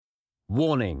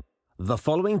Warning: the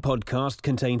following podcast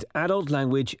contains adult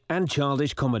language and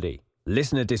childish comedy.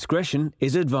 Listener discretion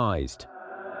is advised.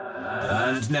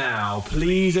 And now,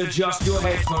 please adjust your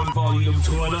headphone volume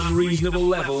to an unreasonable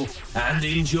level and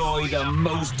enjoy the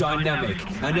most dynamic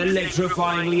and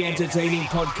electrifyingly entertaining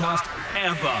podcast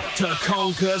ever to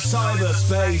conquer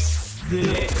cyberspace.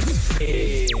 This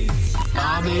is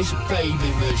Amish Baby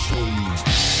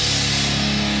Machine.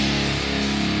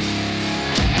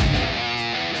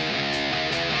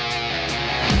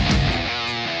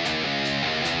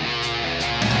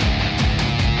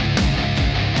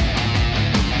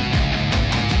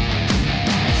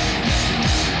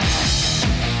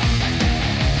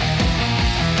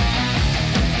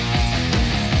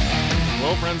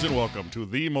 Friends, and welcome to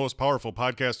the most powerful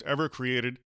podcast ever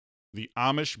created, the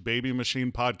Amish Baby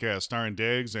Machine Podcast, starring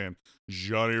Dags and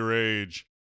Johnny Rage.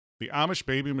 The Amish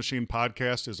Baby Machine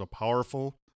Podcast is a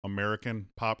powerful American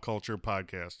pop culture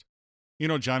podcast. You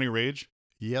know Johnny Rage?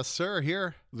 Yes, sir.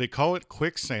 Here. They call it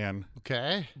quicksand,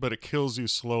 Okay. but it kills you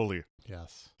slowly.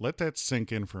 Yes. Let that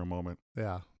sink in for a moment.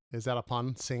 Yeah. Is that a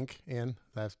pun? Sink in?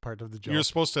 That's part of the joke. There's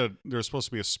supposed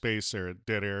to be a space there,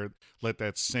 dead air. Let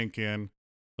that sink in.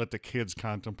 Let the kids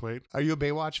contemplate. Are you a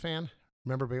Baywatch fan?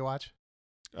 Remember Baywatch?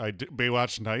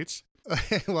 Baywatch Nights?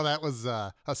 Well, that was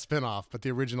a spinoff, but the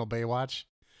original Baywatch.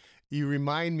 You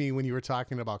remind me when you were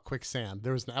talking about quicksand.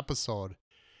 There was an episode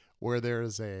where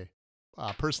there's a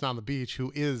person on the beach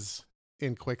who is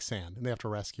in quicksand, and they have to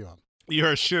rescue him.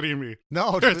 You're shitting me.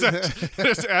 No,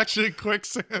 there's actually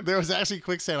quicksand. There was actually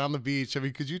quicksand on the beach. I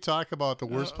mean, could you talk about the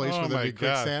worst place for there to be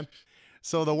quicksand?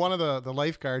 So one of the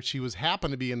lifeguards, she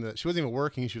happened to be she wasn't even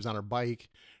working. She was on her bike.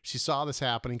 She saw this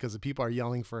happening because the people are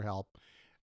yelling for help.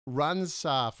 Runs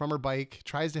from her bike,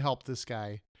 tries to help this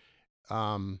guy.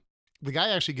 The guy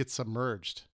actually gets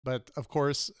submerged. But of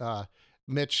course,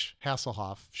 Mitch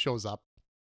Hasselhoff shows up,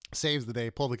 saves the day,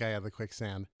 pull the guy out of the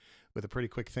quicksand with a pretty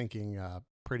quick thinking,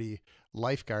 pretty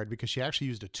lifeguard, because she actually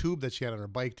used a tube that she had on her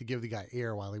bike to give the guy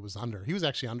air while he was under. He was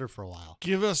actually under for a while.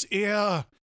 Give us air.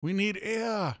 We need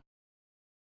air.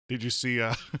 Did you see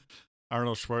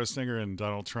Arnold Schwarzenegger and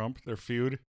Donald Trump, their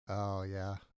feud? Oh,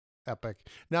 yeah. Epic.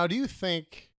 Now, do you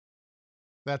think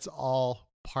that's all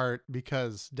part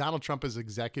because Donald Trump is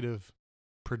executive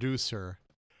producer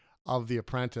of The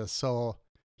Apprentice, so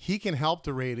he can help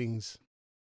the ratings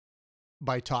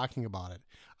by talking about it?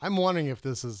 I'm wondering if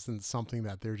this isn't something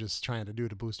that they're just trying to do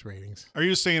to boost ratings. Are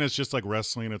you saying it's just like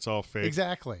wrestling? It's all fake?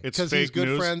 Exactly. It's because fake he's good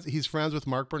news? friends. He's friends with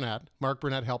Mark Burnett. Mark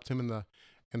Burnett helped him in the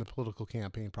political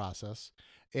campaign process.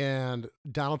 And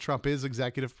Donald Trump is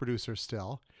executive producer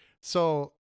still.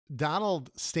 So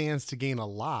Donald stands to gain a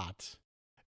lot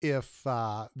if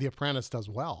The Apprentice does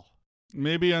well.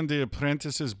 Maybe on The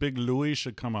Apprentice's Big Louie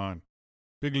should come on.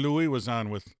 Big Louie was on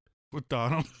with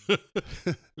Donald.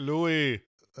 Louie.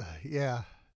 Yeah.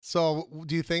 So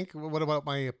do you think, what about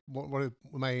am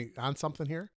I on something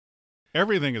here?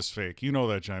 Everything is fake. You know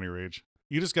that, Johnny Rage.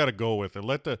 You just got to go with it.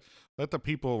 Let the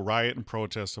people riot and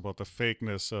protest about the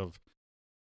fakeness of.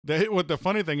 What the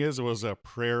funny thing is, it was a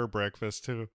prayer breakfast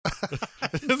too.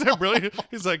 Is that brilliant?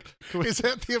 He's like, is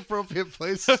that the appropriate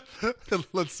place?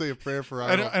 Let's say a prayer for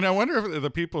Arnold. Arnold. And I wonder if the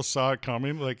people saw it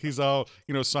coming. Like he's all,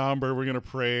 somber. We're gonna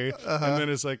pray, and then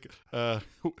it's like,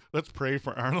 let's pray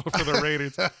for Arnold for the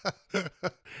ratings.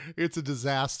 It's a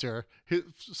disaster.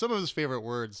 Some of his favorite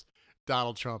words: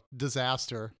 Donald Trump,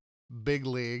 disaster, big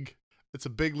league. It's a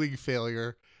big league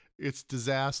failure. It's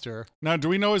disaster. Now, do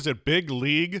we know, is it big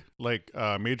league, like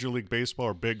Major League Baseball,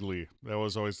 or big league? That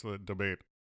was always the debate.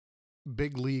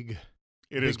 Big league.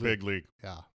 It is big league.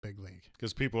 Yeah, big league.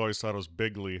 Because people always thought it was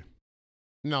big league.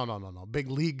 No.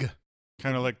 Big league.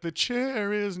 Kind of like, the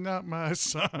chair is not my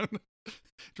son. Do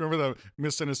you remember the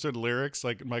misunderstood lyrics,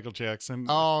 like Michael Jackson?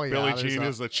 Oh, yeah. Billie Jean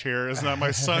is the chair is not my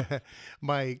son.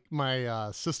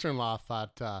 My sister-in-law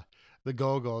thought the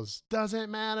Go-Go's,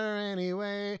 doesn't matter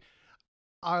anyway.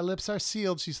 Our lips are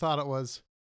sealed. She thought it was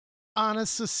Anna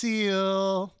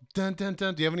Cecile. Dun, dun,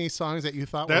 dun. Do you have any songs that you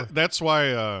thought were? That's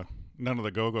why none of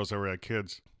the Go-Go's ever had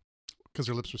kids. Because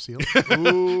their lips were sealed?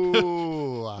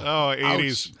 Ooh. Oh,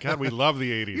 80s. God, we love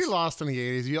the 80s. You're lost in the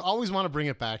 80s. You always want to bring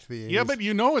it back to the 80s. Yeah, but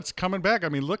it's coming back. I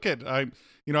mean, look at, I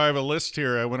have a list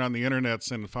here. I went on the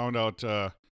internets and found out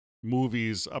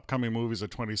upcoming movies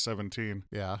of 2017.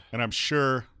 Yeah. And I'm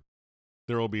sure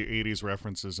there will be 80s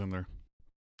references in there.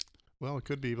 Well, it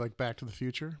could be like Back to the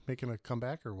Future making a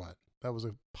comeback or what? That was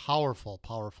a powerful,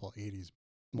 powerful 80s movie.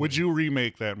 Would you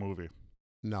remake that movie?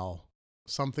 No.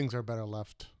 Some things are better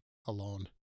left alone.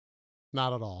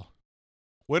 Not at all.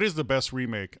 What is the best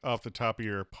remake off the top of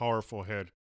your powerful head?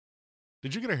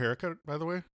 Did you get a haircut, by the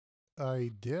way?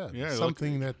 I did. Yeah,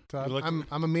 something that I'm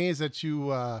amazed that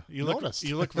you noticed.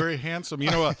 You look very handsome.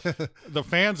 You know, the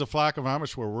fans of Flock of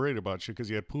Amish were worried about you because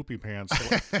you had poopy pants.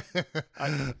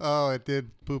 So it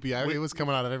did poopy. It was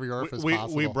coming out of every orifice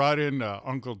possible. We brought in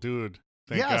Uncle Dude.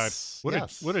 Thank God.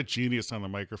 What a genius on the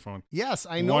microphone. Yes,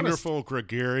 I noticed. Wonderful,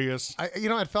 gregarious.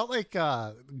 It felt like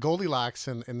Goldilocks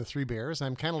and the Three Bears.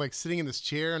 I'm kind of like sitting in this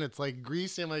chair and it's like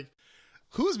greasy. I'm like,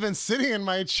 who's been sitting in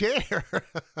my chair?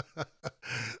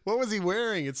 What was he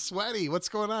wearing? It's sweaty. What's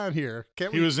going on here?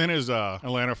 He was in his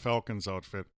Atlanta Falcons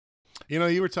outfit.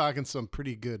 You were talking some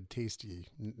pretty good, tasty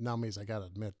nummies, I got to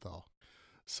admit, though.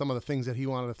 Some of the things that he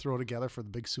wanted to throw together for the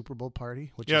big Super Bowl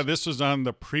party. This was on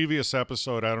the previous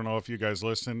episode. I don't know if you guys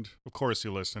listened. Of course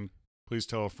you listened. Please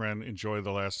tell a friend. Enjoy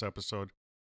the last episode.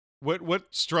 What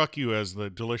struck you as the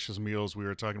delicious meals we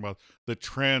were talking about? The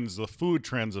trends, the food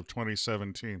trends of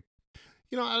 2017.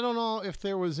 I don't know if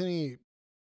there was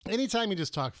anytime you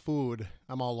just talk food,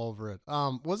 I'm all over it.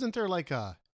 Wasn't there like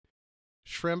a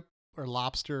shrimp or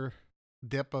lobster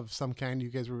dip of some kind you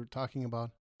guys were talking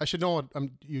about? I should know what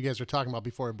you guys are talking about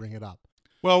before I bring it up.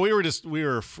 Well, we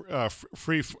were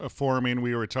free forming.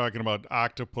 We were talking about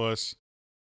octopus,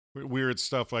 weird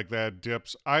stuff like that,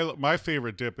 dips. My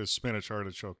favorite dip is spinach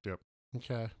artichoke dip.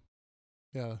 Okay.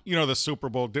 Yeah. The Super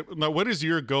Bowl dip. Now, what is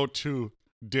your go-to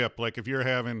dip? Like if you're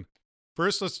having,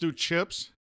 first let's do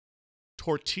chips,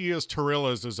 tortillas,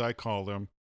 torrillas as I call them.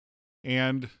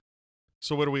 And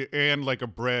so and like a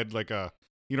bread, like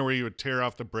where you would tear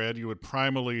off the bread, you would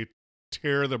primally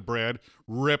tear the bread,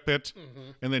 rip it,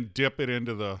 and then dip it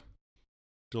into the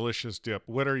delicious dip.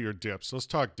 What are your dips? Let's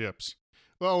talk dips.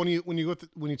 Well, when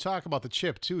you talk about the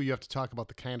chip too, you have to talk about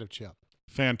the kind of chip.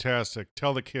 Fantastic.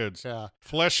 Tell the kids. Yeah.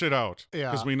 Flesh it out.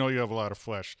 Yeah. because we know you have a lot of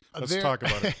flesh. Let's talk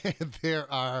about it.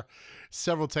 There are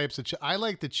several types of chip. I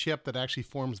like the chip that actually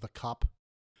forms the cup.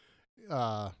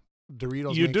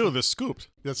 Doritos. You do the scoop.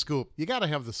 The scoop. You got to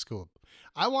have the scoop.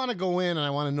 I want to go in and I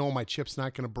want to know my chip's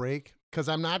not going to break because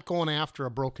I'm not going after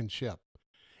a broken chip.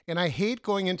 And I hate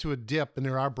going into a dip and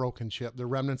there are the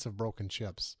remnants of broken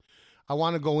chips. I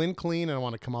want to go in clean and I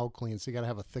want to come out clean. So you got to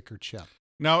have a thicker chip.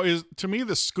 Now, to me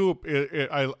the scoop?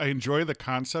 I enjoy the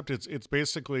concept. It's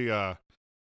basically a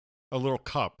little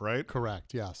cup, right?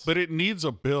 Correct. Yes. But it needs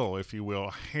a bill, if you will,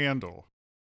 a handle,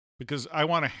 because I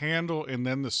want a handle and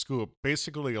then the scoop,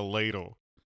 basically a ladle.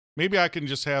 Maybe I can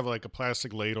just have like a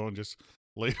plastic ladle and just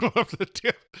ladle up the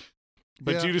tip.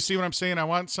 But do you see what I'm saying? I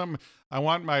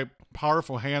want my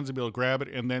powerful hands to be able to grab it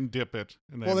and then dip it.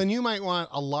 And then you might want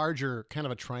a larger, kind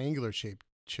of a triangular shaped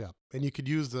chip, and you could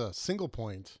use the single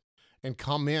point and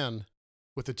come in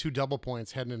with the two double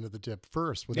points heading into the dip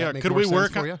first. Would that make more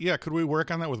sense for you? Yeah, could we work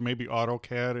on that with maybe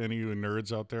AutoCAD? Any of you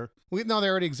nerds out there? No, they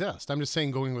already exist. I'm just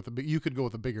saying you could go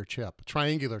with a bigger chip.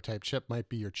 Triangular type chip might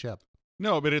be your chip.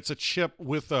 No, but it's a chip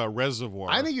with a reservoir.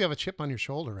 I think you have a chip on your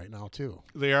shoulder right now, too.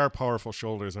 They are powerful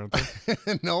shoulders, aren't they?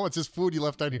 No, it's just food you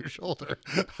left on your shoulder.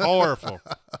 Powerful.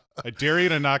 I dare you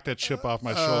to knock that chip off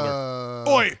my shoulder.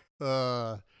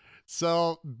 Oi!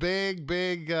 So,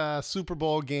 big Super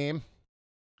Bowl game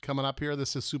coming up here.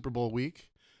 This is Super Bowl week.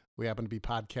 We happen to be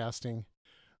podcasting.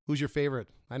 Who's your favorite?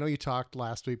 I know you talked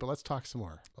last week, but let's talk some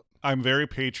more. I'm very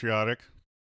patriotic.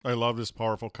 I love this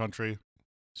powerful country.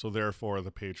 So therefore,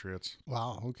 the Patriots.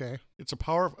 Wow. Okay. It's a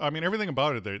powerful. I mean, everything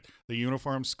about it. The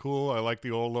uniform's cool. I like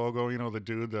the old logo. The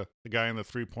dude, the guy in the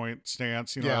 3-point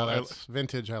stance. That's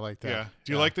vintage. I like that. Yeah.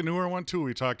 Do you like the newer one too?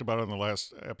 We talked about it in the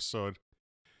last episode.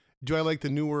 Do I like the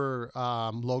newer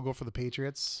logo for the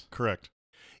Patriots? Correct.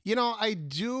 I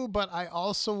do, but I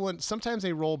also want. Sometimes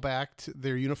they roll back to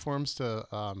their uniforms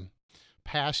to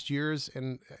past years,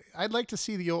 and I'd like to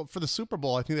see for the Super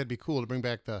Bowl. I think that'd be cool to bring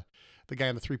back the guy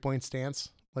in the 3-point stance.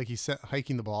 Like he's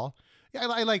hiking the ball. Yeah,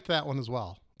 I like that one as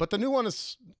well. But the new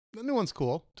one's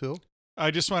cool too. I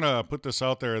just want to put this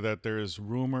out there that there's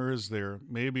rumors there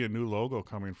may be a new logo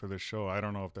coming for this show. I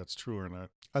don't know if that's true or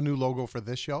not. A new logo for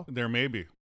this show? There may be.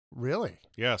 Really?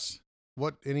 Yes.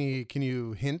 Can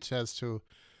you hint as to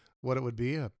what it would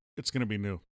be? It's going to be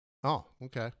new. Oh,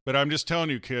 okay. But I'm just telling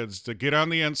you kids to get on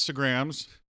the Instagrams,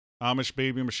 Amish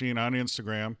Baby Machine on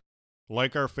Instagram.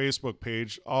 Like our Facebook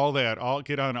page, all that.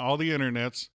 Get on all the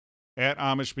internets at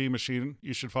Amish Bee Machine.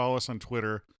 You should follow us on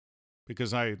Twitter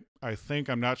because I think,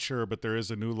 I'm not sure, but there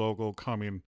is a new logo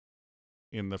coming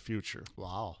in the future.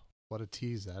 Wow. What a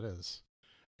tease that is.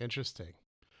 Interesting.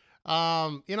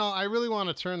 I really want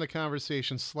to turn the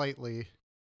conversation slightly.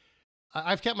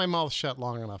 I've kept my mouth shut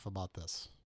long enough about this.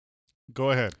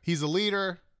 Go ahead. He's a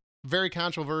leader, very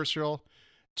controversial,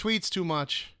 tweets too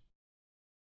much.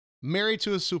 Married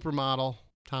to a supermodel,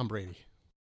 Tom Brady.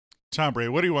 Tom Brady.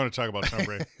 What do you want to talk about, Tom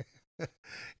Brady?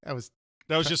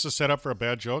 That was just a setup for a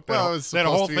bad joke? Well, it was that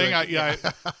whole thing?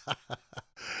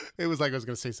 It was like I was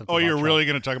going to say something. Oh, you're really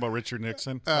going to talk about Richard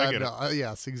Nixon? I get it.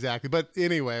 Yes, exactly. But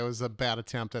anyway, it was a bad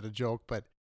attempt at a joke. But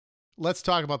let's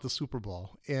talk about the Super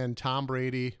Bowl. And Tom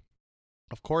Brady,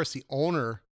 of course, the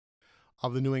owner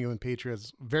of the New England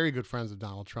Patriots, very good friends of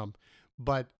Donald Trump.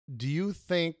 But do you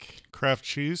think... Kraft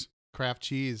cheese? Kraft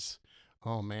cheese.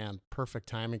 Oh, man. Perfect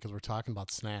timing because we're talking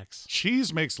about snacks.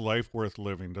 Cheese makes life worth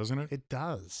living, doesn't it? It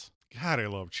does. God, I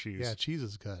love cheese. Yeah, cheese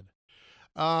is good.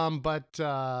 But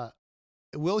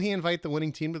will he invite the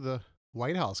winning team to the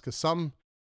White House? Because some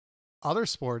other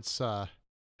sports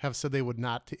have said they would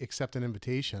not accept an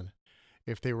invitation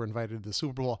if they were invited to the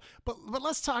Super Bowl. But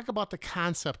let's talk about the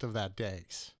concept of that,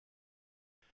 Dags.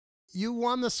 You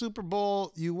won the Super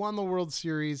Bowl. You won the World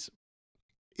Series.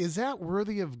 Is that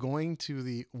worthy of going to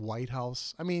the White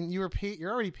House? I mean, you're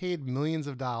already paid millions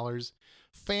of dollars.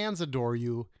 Fans adore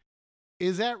you.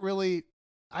 Is that really...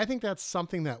 I think that's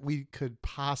something that we could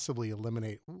possibly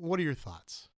eliminate. What are your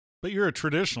thoughts? But you're a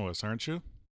traditionalist, aren't you?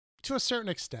 To a certain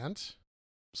extent.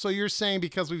 So you're saying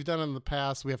because we've done it in the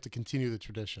past, we have to continue the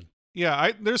tradition.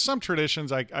 Yeah, there's some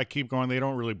traditions I keep going. They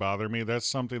don't really bother me. That's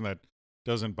something that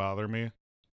doesn't bother me.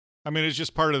 I mean, it's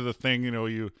just part of the thing. You know,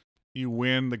 you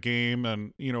win the game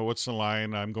and, you know, what's the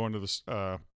line? I'm going to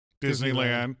the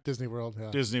Disneyland. Disney World, yeah.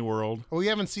 Disney World. Well, we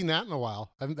haven't seen that in a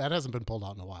while. That hasn't been pulled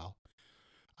out in a while.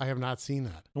 I have not seen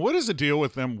that. What is the deal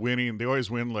with them winning? They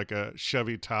always win like a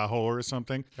Chevy Tahoe or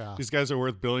something. Yeah. These guys are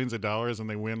worth billions of dollars and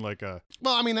they win like a...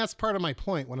 Well, I mean, that's part of my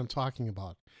point, what I'm talking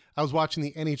about. I was watching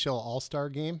the NHL All-Star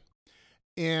game,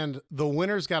 and the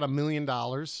winners got $1 million,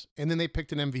 and then they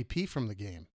picked an MVP from the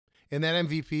game. And that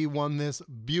MVP won this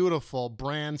beautiful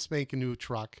brand spanking new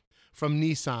truck from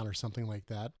Nissan or something like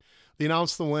that. They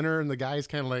announced the winner, and the guy's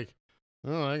kind of like,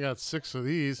 oh, I got 6 of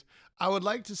these. I would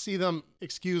like to see them,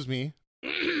 excuse me,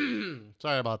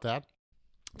 sorry about that.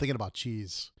 Thinking about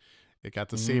cheese. It got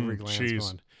the savory glands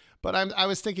going. But I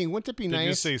was thinking, wouldn't it be nice? Did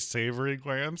you say savory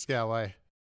glands? Yeah, why?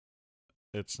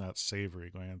 It's not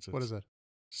savory glands. It's what is it?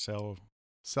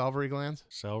 Salivary glands?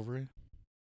 Salvary?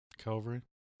 Calvary?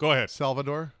 Go ahead.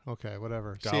 Salvador? Okay,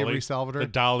 whatever. Dolly, savory Salvador? The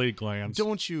Dolly glands.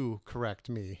 Don't you correct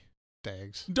me,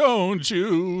 Dags. Don't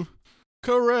you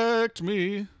correct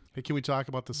me. Hey, can we talk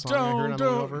about the song I heard on the way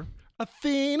over?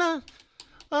 Athena.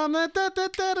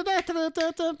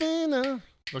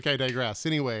 Okay, digress.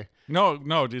 Anyway.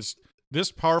 No,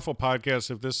 this powerful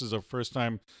podcast, if this is the first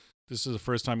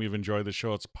time you've enjoyed the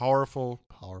show, it's powerful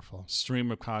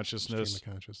stream of consciousness.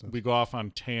 We go off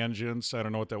on tangents. I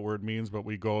don't know what that word means, but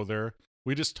we go there.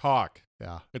 We just talk.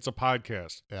 Yeah. It's a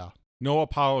podcast. Yeah. No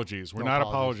apologies. We're not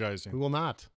apologizing. We will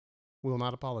not. We will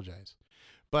not apologize.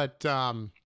 But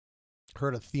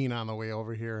heard Athena on the way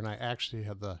over here, and I actually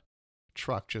had the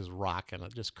truck just rocking.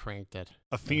 It just cranked it.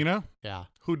 Athena? Yeah.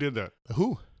 Who did that?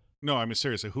 Who? No, I mean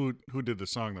seriously, who did the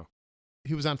song though?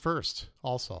 He was on first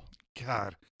also.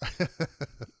 God.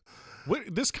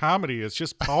 This comedy is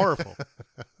just powerful.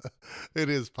 It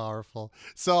is powerful.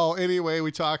 So anyway,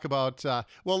 we talk about,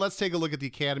 let's take a look at the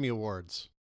Academy Awards.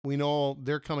 We know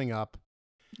they're coming up.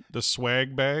 The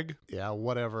swag bag? Yeah,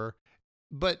 whatever.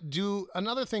 But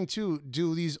another thing too,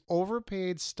 do these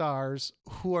overpaid stars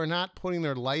who are not putting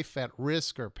their life at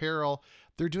risk or peril,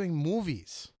 they're doing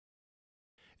movies.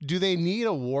 Do they need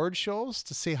award shows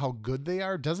to say how good they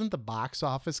are? Doesn't the box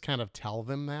office kind of tell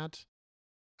them that?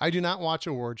 I do not watch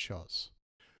award shows.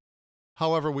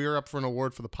 However, we are up for an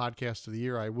award for the podcast of the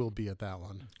year. I will be at that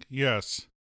one. Yes.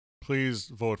 Please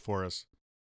vote for us.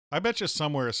 I bet you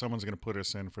somewhere someone's going to put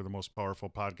us in for the most powerful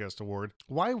podcast award.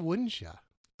 Why wouldn't you?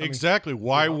 Exactly.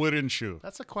 Why wouldn't you?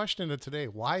 That's a question of today.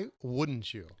 Why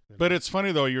wouldn't you? But it's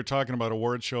funny, though, you're talking about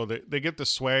award show. They get the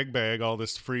swag bag, all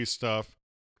this free stuff.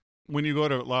 When you go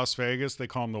to Las Vegas, they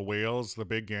call them the whales, the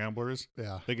big gamblers.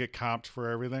 Yeah. They get comped for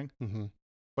everything. Mm-hmm.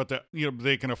 But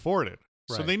they can afford it.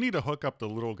 Right. So they need to hook up the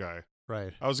little guy.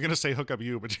 Right. I was going to say hook up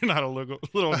you, but you're not a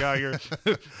little guy. You're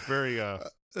very...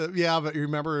 yeah, but you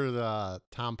remember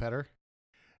Tom Petty?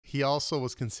 He also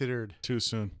was considered... Too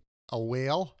soon. A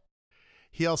whale.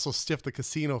 He also stiffed the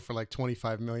casino for like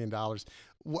 $25 million.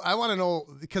 I want to know,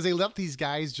 because they let these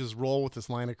guys just roll with this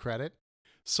line of credit.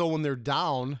 So when they're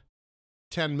down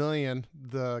 $10 million,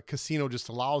 the casino just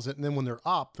allows it. And then when they're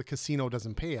up, the casino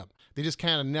doesn't pay them. They just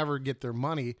kind of never get their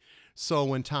money. So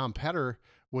when Tom Petty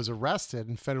was arrested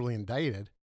and federally indicted,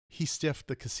 he stiffed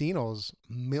the casinos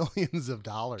millions of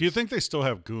dollars. Do you think they still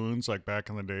have goons like back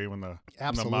in the day when the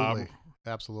mob?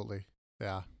 Absolutely.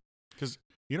 Yeah. Because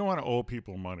you don't want to owe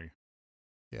people money.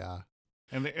 Yeah.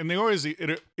 And they always,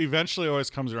 it eventually always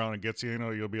comes around and gets you. You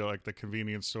know, you'll be like the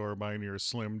convenience store buying your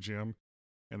Slim Jim,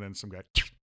 and then some guy.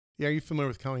 Yeah, are you familiar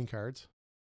with counting cards?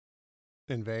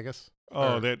 In Vegas?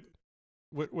 Oh,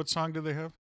 what song did they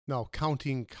have? No,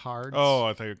 Counting Cards. Oh,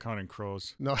 I thought you were Counting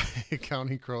Crows. No,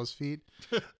 Counting Crow's Feet.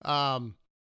 Some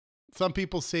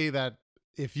people say that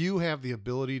if you have the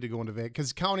ability to go into Vegas,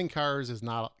 because counting cards is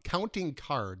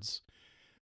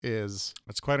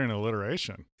That's quite an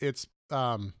alliteration. It's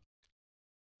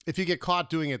if you get caught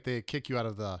doing it, they kick you out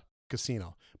of the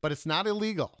casino. But it's not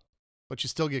illegal, but you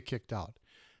still get kicked out.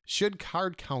 Should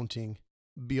card counting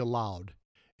be allowed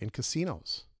in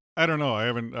casinos? I don't know. I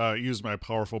haven't used my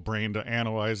powerful brain to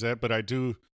analyze that, but I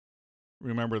do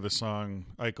remember the song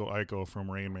Iko Iko from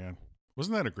Rain Man.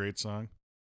 Wasn't that a great song?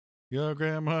 Your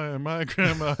grandma and my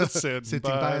grandma sitting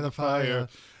by the fire.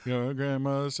 Your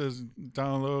grandma says,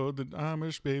 download the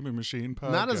Amish Baby Machine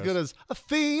podcast. Not as good as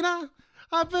Athena.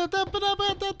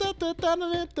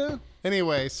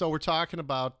 Anyway, so we're talking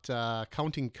about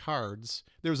counting cards.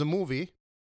 There was a movie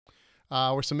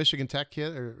where some Michigan Tech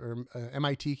kid or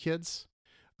MIT kids,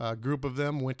 a group of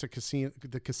them went to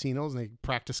the casinos and they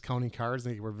practiced counting cards.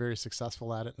 And they were very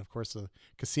successful at it. And of course, the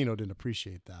casino didn't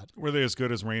appreciate that. Were they as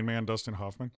good as Rain Man, Dustin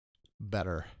Hoffman?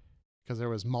 Better, because there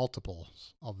was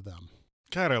multiples of them.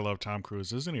 God, I love Tom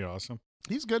Cruise. Isn't he awesome?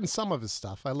 He's good in some of his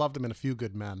stuff. I loved him in A Few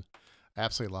Good Men.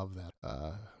 Absolutely love that.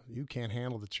 You Can't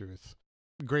Handle the Truth.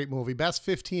 Great movie. Best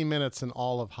 15 minutes in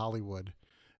all of Hollywood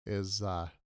is the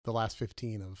last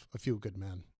 15 of A Few Good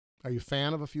Men. Are you a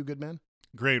fan of A Few Good Men?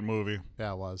 Great movie.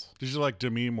 Yeah, it was. Did you like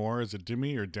Demi more? Is it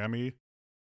Demi or Demi?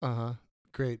 Uh-huh.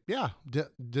 Great. Yeah,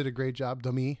 did a great job.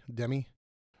 Demi.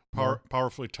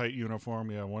 Powerfully tight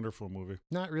uniform. Yeah, wonderful movie.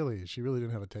 Not really. She really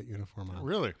didn't have a tight uniform on.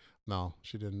 Really? No,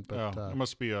 she didn't. But it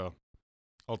must be a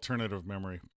alternative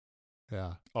memory.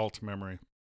 Yeah. Alt memory.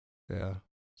 Yeah.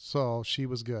 So she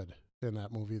was good in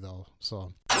that movie, though.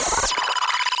 So.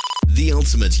 The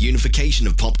ultimate unification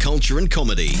of pop culture and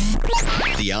comedy.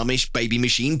 The Amish Baby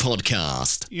Machine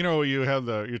Podcast. You know,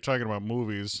 you're talking about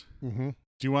movies. Mm-hmm.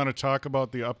 Do you want to talk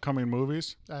about the upcoming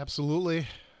movies? Absolutely.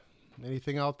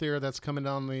 Anything out there that's coming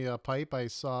down the pipe?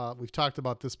 We've talked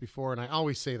about this before, and I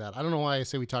always say that. I don't know why I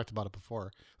say we talked about it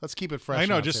before. Let's keep it fresh. I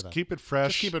know, just keep it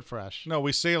fresh. Just keep it fresh. No,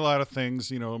 we say a lot of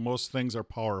things. You know, most things are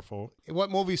powerful.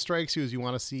 What movie strikes you as you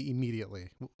want to see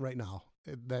immediately, right now,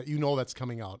 that you know that's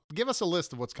coming out? Give us a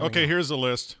list of what's coming out. Okay, here's a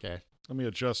list. Okay. Let me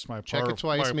adjust my Check it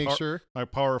twice, make sure. My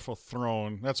powerful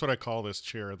throne. That's what I call this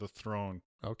chair, the throne.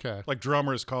 Okay. Like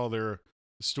drummers call their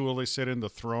stool they sit in the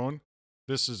throne.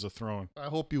 This is a throne. I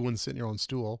hope you wouldn't sit in your own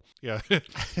stool. Yeah.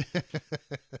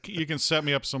 You can set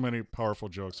me up so many powerful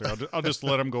jokes there. I'll just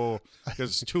let them go because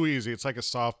it's too easy. It's like a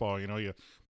softball, you know. You,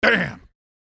 bam.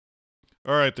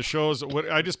 All right, the shows.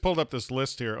 I just pulled up this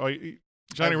list here. Oh,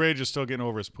 Johnny Rage is still getting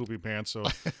over his poopy pants, so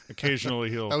occasionally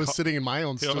he'll. I was sitting in my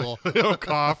own stool. He'll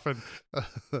cough and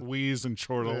wheeze and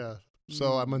chortle. Yeah.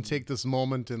 So I'm gonna take this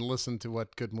moment and listen to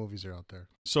what good movies are out there.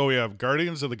 So we have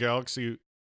Guardians of the Galaxy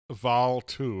Vol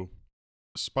 2.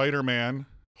 Spider-Man,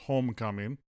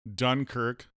 Homecoming,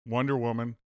 Dunkirk, Wonder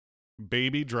Woman,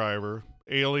 Baby Driver,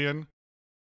 Alien,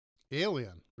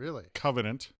 really?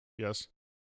 Covenant, yes,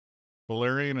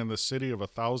 Valerian and the City of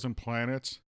 1,000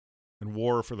 Planets, and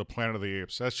War for the Planet of the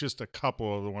Apes. That's just a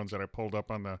couple of the ones that I pulled up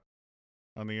on the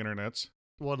internets.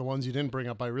 One of the ones you didn't bring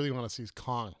up, I really want to see is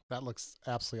Kong. That looks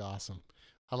absolutely awesome.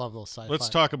 I love those sci-fi. Let's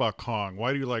talk about Kong.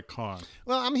 Why do you like Kong?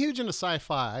 Well, I'm huge into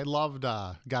sci-fi. I loved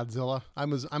Godzilla.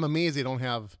 I'm amazed they don't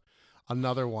have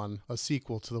another one, a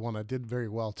sequel to the one that did very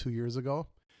well 2 years ago.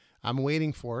 I'm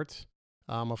waiting for it.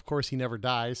 Of course, he never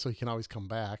dies, so he can always come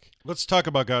back. Let's talk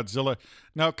about Godzilla.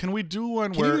 Now, can we do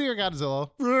one Can where... you hear Godzilla?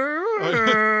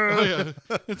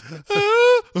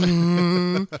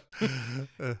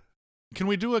 Can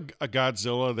we do a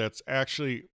Godzilla that's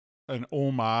actually an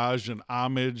homage, an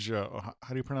homage, how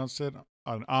do you pronounce it?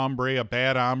 An hombre, a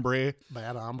bad hombre.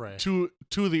 Bad hombre. To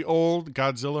the old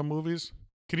Godzilla movies?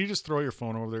 Can you just throw your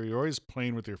phone over there? You're always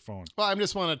playing with your phone. Well, I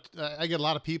just want to, I get a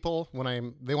lot of people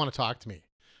they want to talk to me.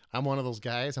 I'm one of those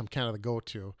guys. I'm kind of the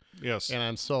go-to. Yes. And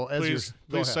I'm so, please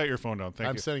set your phone down. Thank you.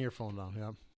 I'm setting your phone down,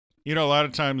 yeah. You know, a lot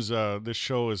of times this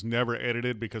show is never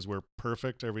edited because we're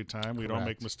perfect every time. We don't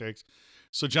make mistakes.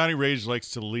 So Johnny Rage likes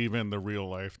to leave in the real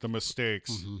life, the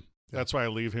mistakes. Mm-hmm. That's why I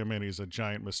leave him in. He's a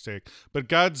giant mistake. But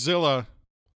Godzilla,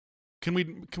 can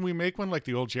we make one like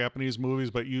the old Japanese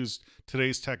movies but use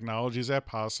today's technology? Is that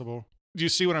possible? Do you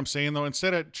see what I'm saying, though?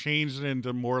 Instead of changing it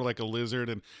into more like a lizard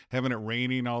and having it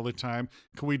raining all the time,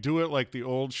 can we do it like the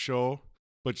old show,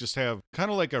 but just have kind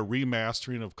of like a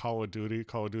remastering of Call of Duty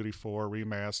 4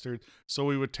 remastered? So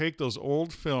we would take those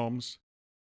old films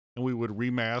and we would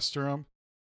remaster them,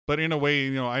 but in a way,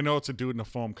 you know, I know it's a dude in a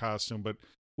foam costume, but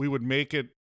we would make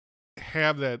it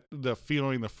have the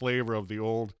feeling, the flavor of the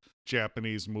old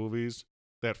Japanese movies,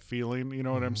 that feeling. You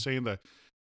know what I'm saying? The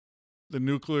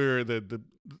nuclear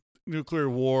nuclear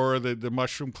war, the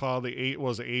mushroom cloud, the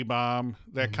A-bomb,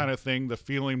 that kind of thing. The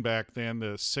feeling back then,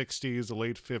 the 60s, the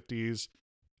late 50s,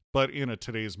 but in a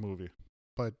today's movie.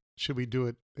 But should we do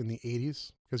it in the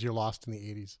 80s? Because you're lost in the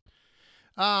 80s.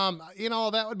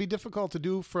 That would be difficult to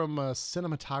do from a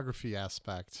cinematography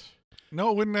aspect. No,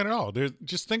 it wouldn't at all.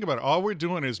 Just think about it. All we're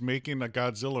doing is making a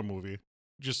Godzilla movie,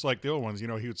 just like the old ones. He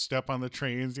would step on the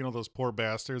trains, those poor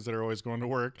bastards that are always going to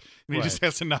work, and he just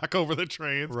has to knock over the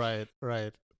trains. Right.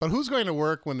 But who's going to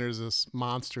work when there's this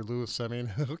monster loose? I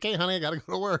mean, okay, honey, I got to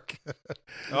go to work.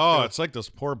 It's like those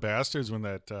poor bastards when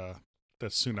that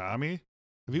tsunami.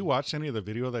 Have you watched any of the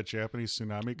video of that Japanese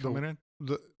tsunami coming in?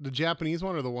 The Japanese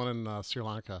one or the one in Sri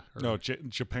Lanka? No,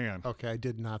 Japan. Okay, I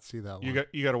did not see that one.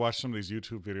 You got to watch some of these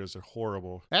YouTube videos. They're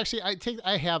horrible. Actually,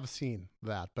 I have seen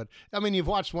that, but I mean, you've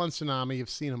watched one tsunami,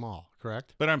 you've seen them all,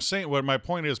 correct? But I'm saying, my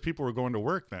point is, people were going to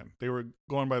work then. They were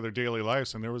going by their daily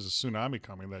lives, and there was a tsunami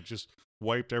coming that just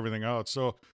wiped everything out. So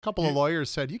a couple of lawyers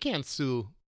said you can't sue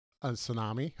a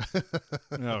tsunami.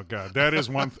 Oh God, that is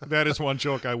one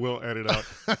joke I will edit out.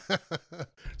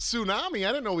 Tsunami?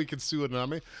 I didn't know we could sue a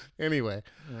tsunami. Anyway,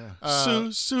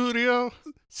 studio.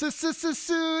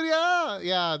 Studio.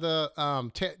 Yeah,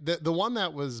 the one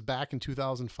that was back in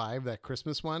 2005, that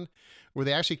Christmas one, where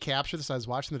they actually captured this. I was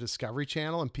watching the Discovery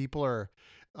Channel, and people are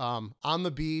on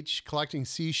the beach collecting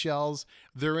seashells.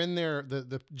 They're in there.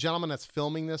 The gentleman that's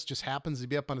filming this just happens to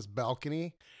be up on his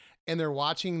balcony, and they're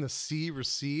watching the sea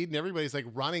recede, and everybody's like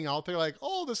running out there like,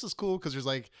 oh, this is cool, because there's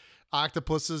like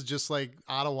octopuses just like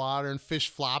out of water and fish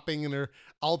flopping, and they're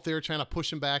out there trying to push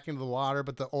them back into the water,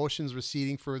 but the ocean's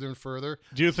receding further and further.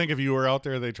 Do you think if you were out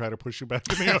there, they'd try to push you back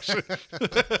in the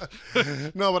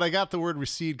ocean? No, but I got the word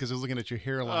recede because I was looking at your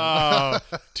hairline. Oh,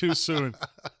 too soon.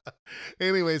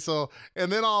 Anyway,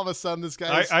 and then all of a sudden this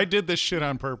guy... I did this shit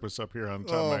on purpose up here on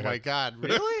top of my head. Oh my God,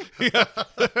 really? Yeah.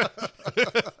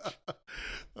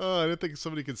 Oh, I didn't think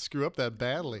somebody could screw up that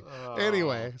badly.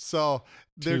 Anyway, so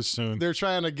too soon. They're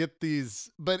trying to get these,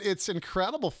 but it's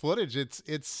incredible footage.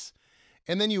 It's,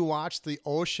 and then you watch the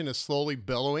ocean is slowly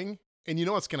billowing, and you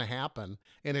know what's going to happen,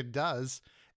 and it does,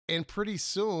 and pretty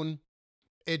soon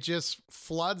it just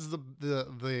floods the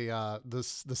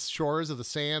shores of the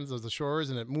sands of the shores,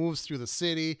 and it moves through the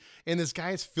city. And this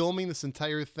guy's filming this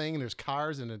entire thing, and there's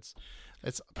cars, and it's.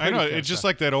 I know, it's just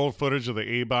like that old footage of the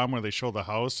A-bomb where they show the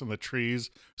house and the trees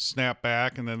snap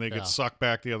back and then they get sucked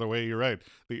back the other way. You're right.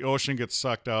 The ocean gets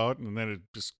sucked out and then it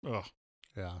just,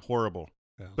 horrible.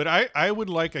 Yeah. But I would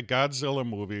like a Godzilla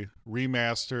movie,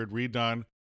 remastered, redone,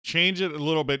 change it a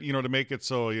little bit, to make it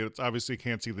so it's obviously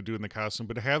can't see the dude in the costume,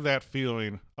 but to have that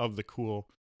feeling of the cool.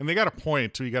 And they got to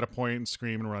point too. You got to point and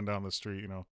scream and run down the street,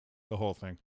 the whole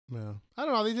thing. Yeah. I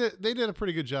don't know. They did a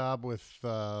pretty good job with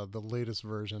the latest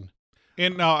version.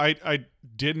 And now I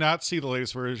did not see the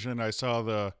latest version. I saw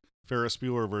the Ferris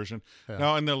Bueller version. Yeah.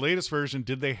 Now, in the latest version,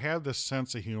 did they have the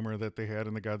sense of humor that they had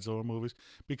in the Godzilla movies?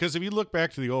 Because if you look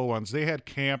back to the old ones, they had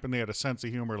camp and they had a sense of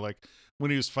humor. Like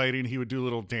when he was fighting, he would do a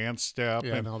little dance step.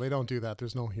 Yeah, no, they don't do that.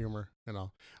 There's no humor,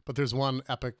 But there's one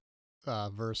epic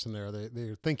verse in there.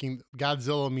 They're thinking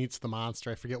Godzilla meets the monster.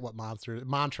 I forget what monster.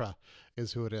 Mantra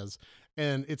is who it is.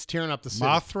 And it's tearing up the city.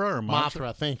 Mothra or Mantra?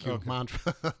 Mothra, thank you. Okay.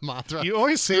 Mothra. You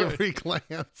always say every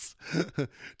glance.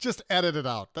 Just edit it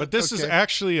out. But this is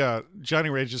actually Johnny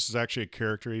Rage. This is actually a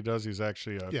character he does. He's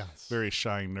actually a very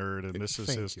shy nerd, and this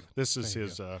is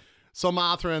his. So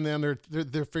Mothra, and then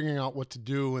they're figuring out what to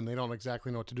do, and they don't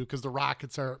exactly know what to do because the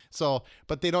rockets are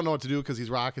but they don't know what to do because these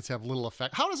rockets have little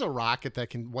effect. How does a rocket that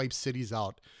can wipe cities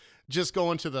out just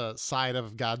go into the side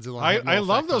of Godzilla? I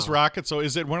love those rockets. So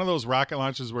is it one of those rocket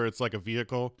launches where it's like a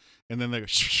vehicle and then they go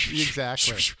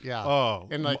exactly? Yeah. Oh,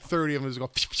 and like 30 of them just go.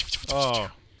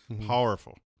 Oh,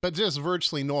 powerful. But just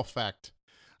virtually no effect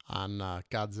on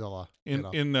Godzilla.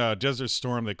 In Desert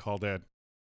Storm, they call that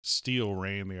steel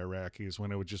rain, the Iraqis,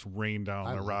 when it would just rain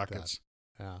down the rockets.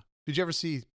 That. Yeah. Did you ever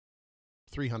see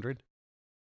 300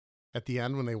 at the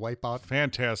end when they wipe out?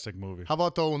 Fantastic movie. How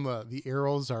about though when the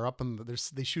arrows are up and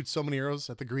they shoot so many arrows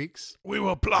at the Greeks? We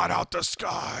will blot out the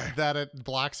sky. That it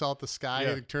blocks out the sky.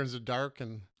 It turns it dark,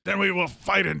 and then we will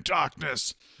fight in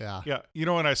darkness. Yeah. Yeah.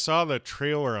 When I saw the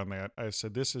trailer on that, I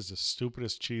said, this is the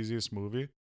stupidest, cheesiest movie.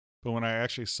 But when I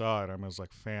actually saw it, I was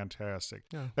like, fantastic.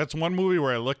 Yeah. That's one movie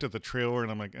where I looked at the trailer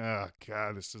and I'm like, oh,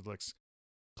 God, this is like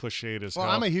cliched as hell.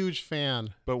 Well, I'm a huge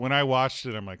fan. But when I watched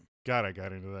it, I'm like, God, I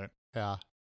got into that.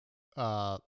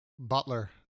 Yeah.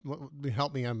 Butler.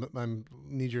 Help me. I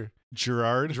need your...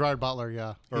 Gerard Butler,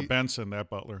 yeah. Or Benson, that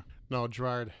Butler. No,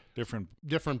 Gerard.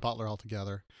 Different Butler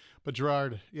altogether. But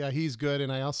Gerard, yeah, he's good.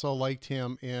 And I also liked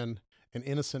him in An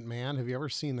Innocent Man. Have you ever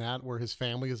seen that, where his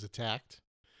family is attacked?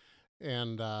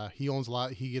 And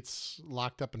he gets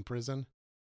locked up in prison,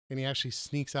 and he actually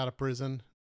sneaks out of prison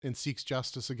and seeks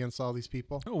justice against all these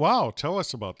people. Oh, wow. Tell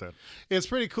us about that. It's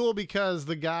pretty cool because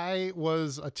the guy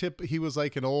was he was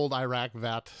like an old Iraq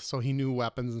vet, so he knew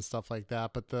weapons and stuff like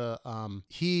that. But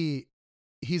he's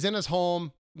in his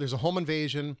home. There's a home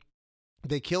invasion.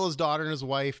 They kill his daughter and his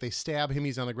wife. They stab him.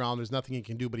 He's on the ground. There's nothing he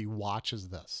can do, but he watches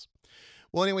this.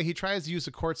 Well, anyway, he tries to use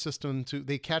the court system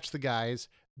they catch the guys.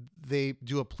 They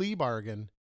do a plea bargain,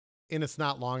 and it's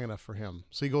not long enough for him.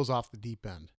 So he goes off the deep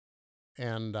end.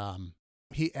 And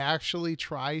he actually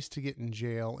tries to get in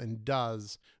jail and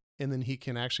does, and then he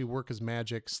can actually work his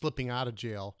magic slipping out of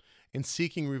jail and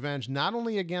seeking revenge, not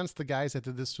only against the guys that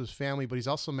did this to his family, but he's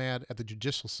also mad at the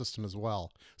judicial system as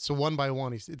well. So one by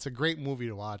one, it's a great movie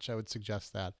to watch. I would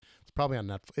suggest that. It's probably on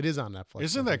Netflix. It is on Netflix.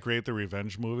 Isn't that great, the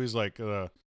revenge movies? Like a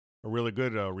really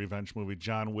good revenge movie,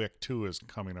 John Wick 2 is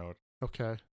coming out.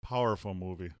 Okay. Powerful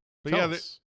movie. But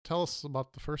tell us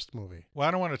about the first movie. Well,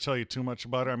 I don't want to tell you too much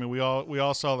about it. I mean, we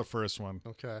all saw the first one.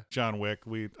 Okay. John Wick.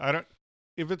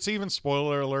 If it's even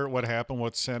spoiler alert, what happened,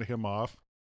 what sent him off,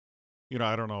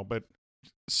 I don't know. But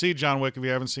see John Wick if you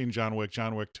haven't seen John Wick.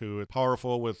 John Wick 2. It's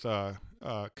powerful with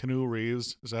Keanu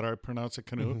Reeves. Is that how I pronounce it?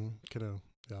 Keanu? Mm-hmm. Keanu.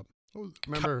 Yep.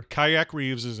 Remember, Kayak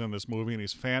Reeves is in this movie, and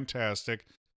he's fantastic.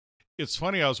 It's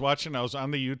funny. I was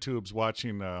on the YouTubes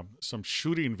watching some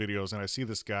shooting videos, and I see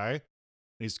this guy.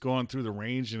 And he's going through the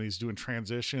range, and he's doing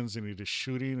transitions, and he's just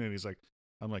shooting, and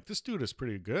I'm like, this dude is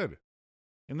pretty good.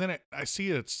 And then I see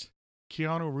it's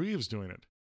Keanu Reeves doing it.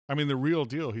 I mean, the real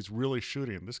deal. He's really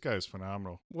shooting. This guy's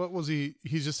phenomenal. What was he?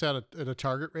 He's just at a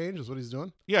target range is what he's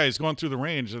doing? Yeah, he's going through the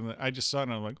range, and I just saw it,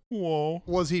 and I'm like, whoa.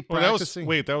 Was he practicing?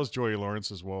 That was Joey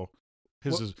Lawrence's whoa.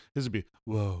 His would be,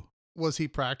 whoa. Was he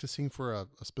practicing for a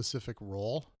specific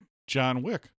role? John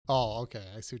Wick. Oh, okay.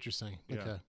 I see what you're saying. Yeah.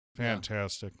 Okay.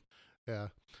 Fantastic. Yeah.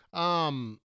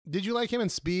 Did you like him in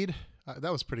Speed?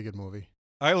 That was a pretty good movie.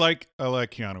 I like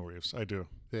Keanu Reeves. I do.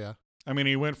 Yeah. I mean,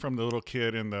 he went from the little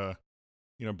kid in the,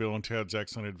 Bill and Ted's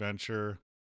Excellent Adventure.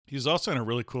 He's also in a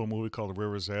really cool movie called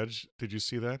River's Edge. Did you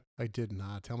see that? I did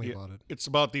not. Tell me about it. It's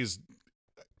about these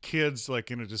kids like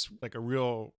in just like a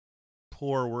real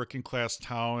poor working class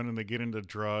town, and they get into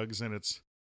drugs, and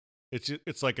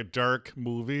it's like a dark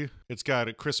movie. It's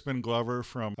got Crispin Glover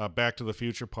from Back to the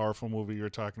Future, powerful movie you're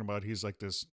talking about. He's like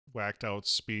this whacked out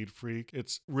speed freak.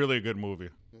 It's really a good movie,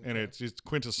 and it's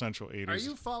quintessential 80s. Are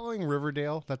you following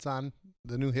Riverdale? That's on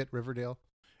the new hit Riverdale.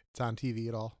 It's on TV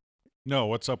at all? No,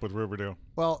 what's up with Riverdale?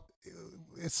 Well,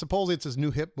 supposedly it's this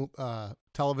new hit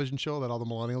television show that all the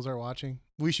millennials are watching.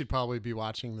 We should probably be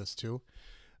watching this too.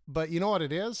 But you know what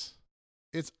it is?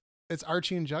 It's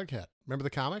Archie and Jughead. Remember the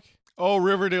comic? Oh,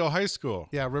 Riverdale High School.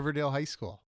 Yeah, Riverdale High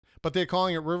School. But they're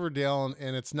calling it Riverdale,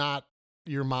 and it's not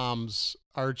your mom's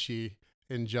Archie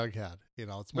and Jughead.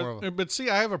 It's more But see,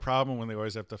 I have a problem when they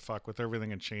always have to fuck with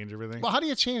everything and change everything. Well, how do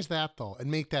you change that though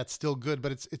and make that still good?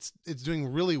 But it's doing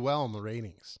really well in the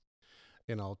ratings.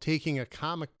 Taking a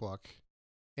comic book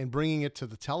and bringing it to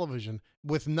the television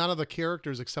with none of the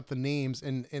characters except the names,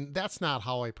 and that's not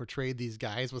how I portrayed these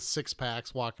guys with six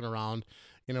packs walking around,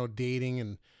 dating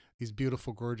and these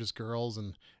beautiful, gorgeous girls,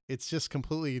 and it's just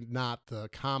completely not the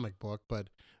comic book. But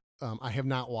I have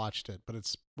not watched it, but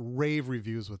it's rave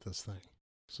reviews with this thing.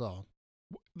 So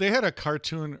they had a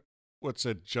cartoon. What's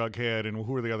it? Jughead, and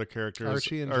who were the other characters?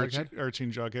 Archie and Jughead. Archie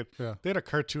and Jughead. Yeah. They had a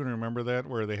cartoon. Remember that,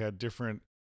 where they had different.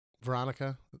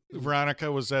 Veronica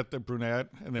was that the brunette,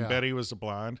 and then Betty was the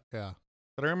blonde. Yeah.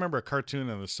 But I remember a cartoon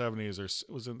in the 70s,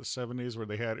 or was it the 70s,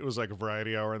 where it was like a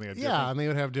variety hour, and they had and they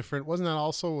would have different. Wasn't that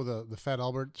also the Fat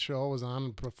Albert show was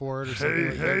on before it or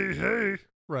something? Hey.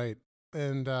 Right.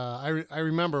 And I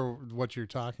remember what you're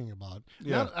talking about.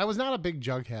 Yeah. I was not a big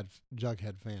Jughead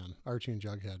fan, Archie and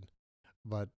Jughead,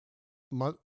 but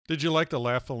did you like the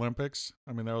Laugh Olympics?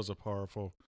 I mean, that was a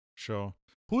powerful show.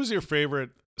 Who's your favorite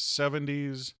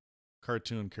 70s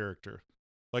cartoon character?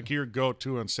 Like your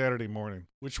go-to on Saturday morning.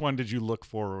 Which one did you look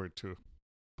forward to?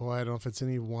 Boy, I don't know if it's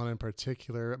any one in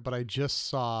particular, but I just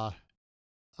saw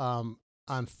on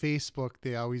Facebook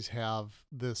they always have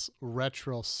this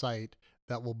retro site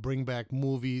that will bring back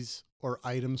movies or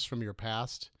items from your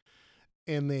past.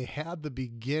 And they had the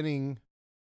beginning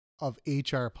of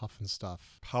HR Puffin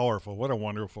Stuff. Powerful. What a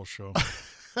wonderful show.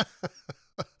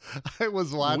 I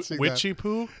was watching Witchy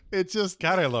Poo? It just...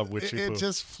 God, I love Witchy Poo. It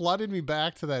just flooded me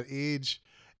back to that age.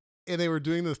 And they were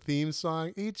doing the theme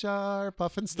song, HR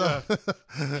Puffin Stuff.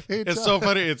 Yeah. It's so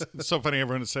funny. It's so funny.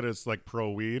 Everyone said it's like pro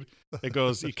weed. It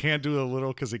goes, you can't do a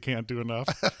little because you can't do enough.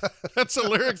 That's the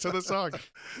lyrics of the song.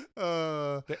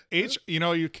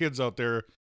 You kids out there,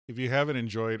 If you haven't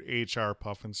enjoyed HR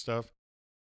Puffin stuff,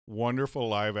 wonderful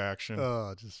live action.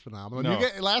 Oh, just phenomenal. No.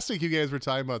 Last week you guys were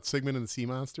talking about Sigmund and the Sea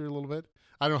Monster a little bit.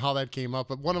 I don't know how that came up,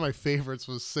 but one of my favorites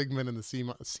was Sigmund and the Sea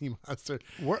Monster.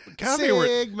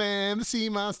 Sigmund, the Sea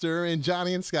Monster, and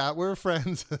Johnny and Scott were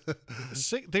friends.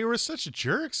 They were such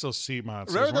jerks, those sea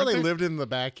monsters. Remember how they lived in the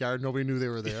backyard? Nobody knew they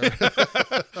were there.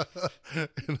 You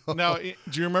know? Now, do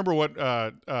you remember what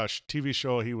TV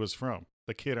show he was from?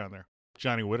 The kid on there,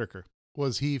 Johnny Whitaker.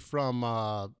 Was he from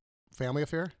Family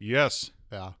Affair? Yes.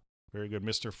 Yeah. Very good.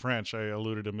 Mr. French. I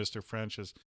alluded to Mr. French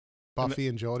as Buffy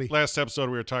and Jody. Last episode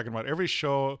we were talking about every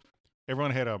show,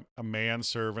 everyone had a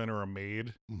manservant or a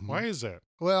maid. Mm-hmm. Why is that?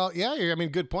 Well, yeah, I mean,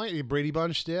 good point. Brady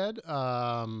Bunch did.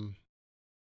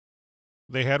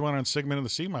 They had one on Sigmund and the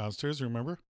Sea Monsters,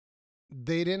 remember?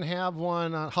 They didn't have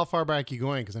one on, how far back are you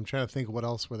going? Because I'm trying to think of what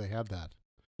else where they had that.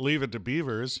 Leave It to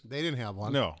Beavers. They didn't have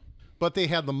one. No. But they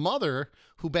had the mother,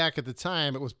 who back at the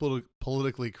time, it was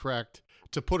politically correct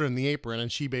to put her in the apron, and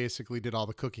she basically did all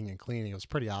the cooking and cleaning. It was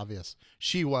pretty obvious.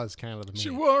 She was kind of the main. She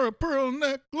wore a pearl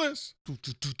necklace.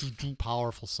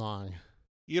 Powerful song.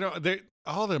 You know,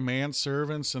 all the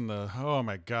manservants and oh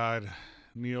my God,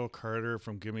 Neil Carter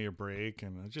from Give Me a Break,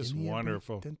 and just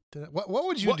wonderful. What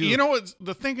would you do? You know what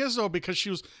the thing is though, because she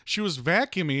was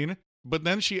vacuuming, but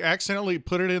then she accidentally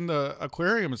put it in the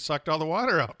aquarium and sucked all the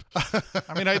water up.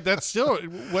 I mean, that's still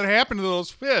what happened to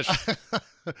those fish.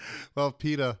 Well,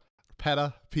 PETA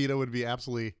would be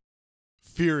absolutely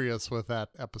furious with that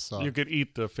episode. You could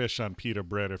eat the fish on pita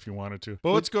bread if you wanted to.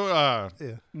 But let's go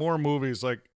more movies.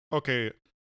 Like, okay.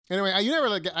 Anyway, I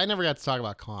never got to talk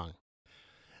about Kong.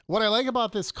 What I like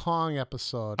about this Kong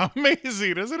episode.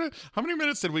 Amazing, isn't it? How many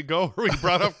minutes did we go where we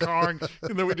brought up Kong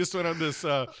and then we just went on this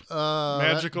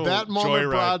magical that moment joyride?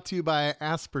 Brought to you by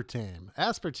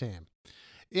Aspartame.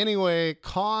 Anyway,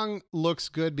 Kong looks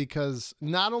good because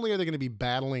not only are they going to be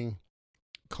battling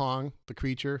Kong, the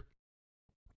creature,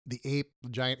 the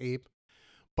giant ape,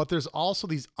 but there's also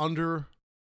these underground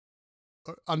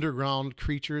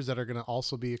creatures that are going to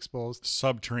also be exposed.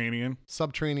 Subterranean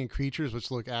creatures,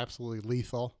 which look absolutely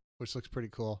lethal, which looks pretty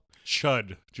cool. Chud.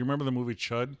 Do you remember the movie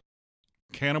Chud?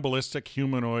 Cannibalistic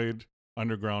humanoid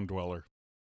underground dweller.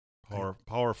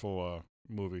 Powerful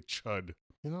movie, Chud.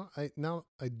 You know,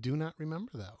 I do not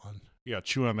remember that one. Yeah,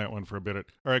 chew on that one for a bit.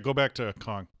 All right, go back to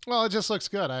Kong. Well, it just looks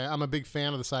good. I'm a big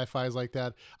fan of the sci-fis like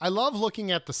that. I love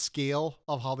looking at the scale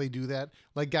of how they do that.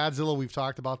 Like Godzilla, we've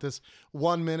talked about this.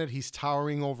 1 minute, he's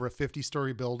towering over a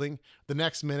 50-story building. The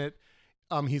next minute,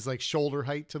 he's like shoulder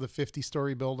height to the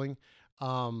 50-story building.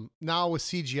 Now with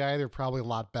CGI, they're probably a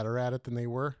lot better at it than they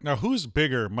were. Now, who's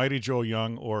bigger, Mighty Joe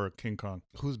Young or King Kong?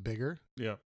 Who's bigger?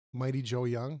 Yeah. Mighty Joe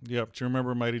Young? Yep. Do you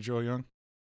remember Mighty Joe Young?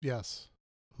 Yes.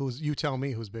 You tell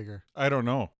me who's bigger. I don't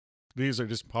know. These are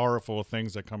just powerful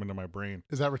things that come into my brain.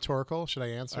 Is that rhetorical? Should I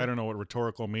answer? I don't know what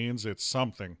rhetorical means. It's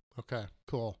something. Okay,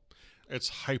 cool. It's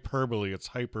hyperbole. It's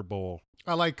hyperbole.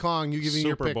 I like Kong. You give me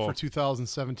your pick Bowl. for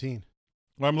 2017.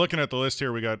 Well, I'm looking at the list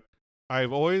here.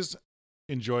 I've always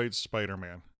enjoyed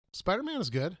Spider-Man. Spider-Man is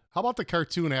good. How about the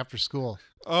cartoon after school?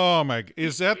 Oh my!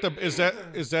 Is that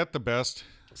the best?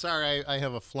 Sorry, I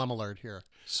have a phlegm alert here.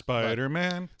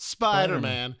 Spider-Man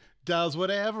does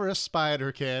whatever a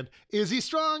spider can. Is he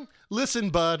strong?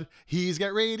 Listen, bud. He's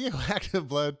got radioactive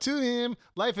blood to him.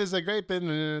 Life is a great bit.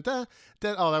 Oh,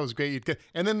 that was great.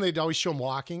 And then they'd always show him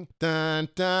walking. Dun,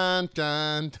 dun,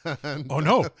 dun, dun. Oh,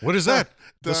 no. What is that?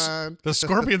 The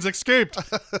scorpions escaped.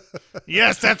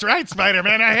 Yes, that's right,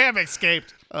 Spider-Man. I have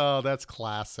escaped. Oh, that's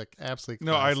classic. Absolutely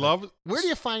classic. No, I love... Where do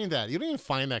you find that? You don't even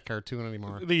find that cartoon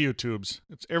anymore. The YouTubes.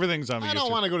 Everything's on the YouTube. I don't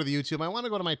want to go to the YouTube. I want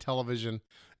to go to my television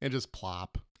and just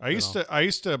plop. I used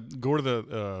to go to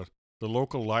the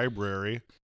local library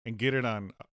and get it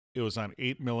on. It was on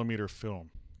 8mm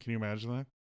film. Can you imagine that?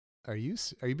 Are you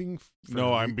being?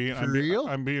 No, I'm being for real.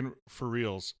 I'm being for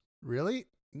reals. Really?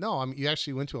 No, you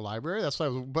actually went to a library. That's why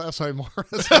I'm more.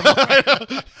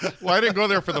 Well, I didn't go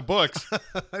there for the books.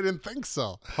 I didn't think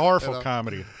so. Powerful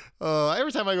comedy.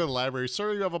 Every time I go to the library,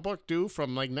 sir, you have a book due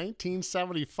from like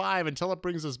 1975 until it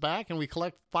brings us back, and we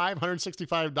collect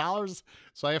 $565.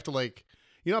 So I have to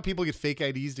you know how people get fake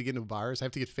IDs to get into bars? I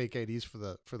have to get fake IDs for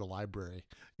the librame,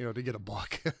 to get a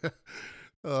book.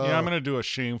 Yeah, I'm gonna do a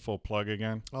shameful plug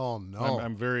again. Oh no,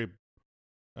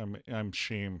 I'm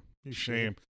shame.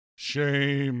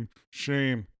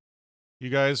 You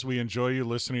guys, we enjoy you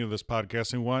listening to this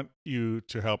podcast and want you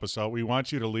to help us out. We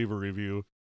want you to leave a review.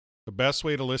 The best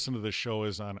way to listen to this show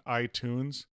is on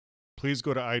iTunes. Please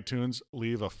go to iTunes,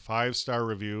 leave a 5-star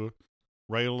review,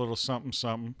 write a little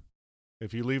something.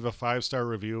 If you leave a 5-star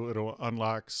review, it'll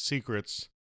unlock secrets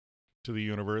to the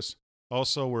universe.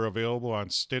 Also, we're available on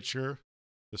Stitcher,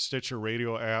 the Stitcher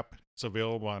Radio app. It's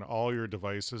available on all your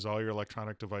devices, all your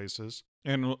electronic devices.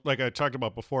 And like I talked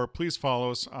about before, please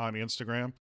follow us on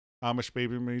Instagram, Amish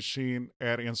Baby Machine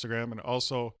at Instagram. And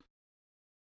also,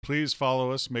 please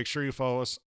follow us. Make sure you follow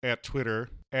us at Twitter,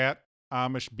 at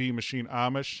Amish B Machine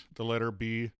Amish, the letter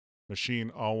B, Machine,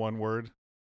 all one word.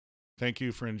 Thank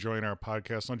you for enjoying our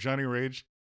podcast. Now, Johnny Rage,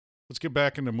 let's get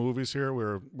back into movies here.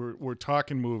 We're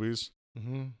talking movies.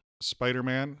 Mm-hmm.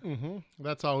 Spider-Man. Mm-hmm.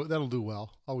 That'll do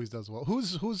well. Always does well.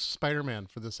 Who's Spider-Man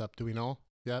for this up? Do we know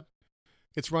yet?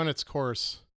 It's run its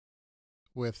course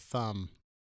with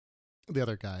the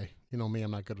other guy. You know me,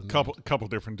 I'm not good with names. Couple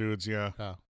different dudes. Yeah.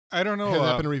 I don't know. Has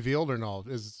that been revealed or no?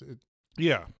 Is it?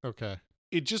 Yeah. Okay.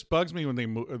 It just bugs me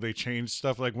when they change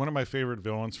stuff. Like one of my favorite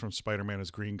villains from Spider-Man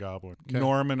is Green Goblin, okay.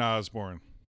 Norman Osborn,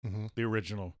 mm-hmm. the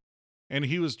original, and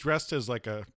he was dressed as like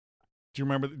a. Do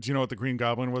you know what the Green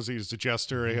Goblin was? He was the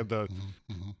jester. Mm-hmm. He had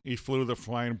mm-hmm. he flew the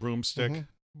flying broomstick. Mm-hmm.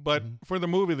 But mm-hmm. for the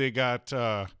movie, they got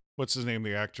what's his name?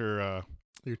 The actor.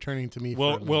 You're turning to me.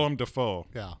 Willem Dafoe.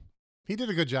 Yeah, he did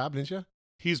a good job, didn't you?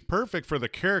 He's perfect for the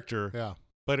character. Yeah.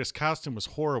 But his costume was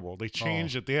horrible. They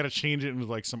changed it. They had to change it into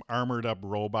like some armored up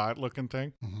robot looking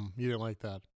thing. Mm-hmm. You didn't like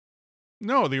that?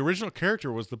 No, the original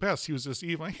character was the best. He was this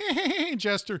evil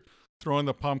jester throwing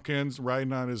the pumpkins,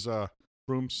 riding on his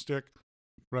broomstick.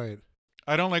 Right.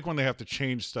 I don't like when they have to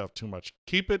change stuff too much.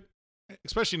 Keep it,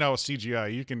 especially now with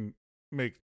CGI, you can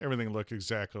make everything look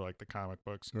exactly like the comic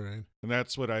books. Right. And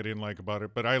that's what I didn't like about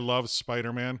it. But I love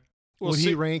Spider-Man. Would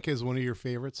he rank as one of your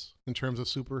favorites in terms of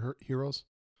superheroes?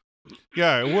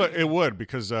 Yeah, it would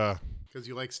because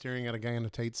you like staring at a guy in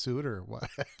a tight suit or what?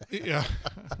 Yeah,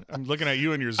 I'm looking at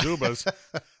you and your Zubas,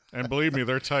 and believe me,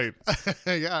 they're tight.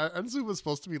 Yeah, and Zuba's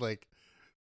supposed to be like,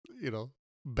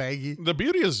 baggy. The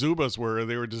beauty of Zubas were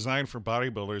they were designed for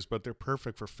bodybuilders, but they're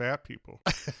perfect for fat people.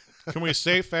 Can we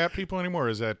say fat people anymore?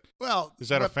 Is that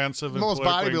offensive? Most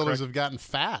bodybuilders have gotten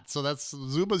fat, so that's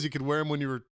Zubas. You could wear them when you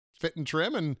were fit and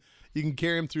trim, and you can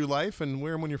carry them through life and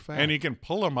wear them when you're fat. And you can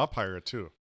pull them up higher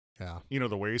too. Yeah.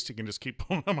 The waist, you can just keep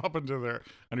pulling them up under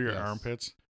your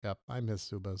armpits. Yep. I miss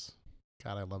Zubas.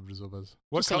 God, I loved Zubas.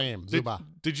 What's the name? Zuba.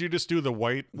 Did you just do the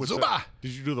white with Zuba?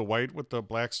 Did you do the white with the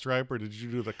black stripe, or did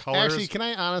you do the colors? Actually, can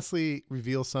I honestly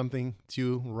reveal something to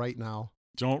you right now?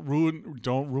 Don't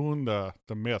ruin the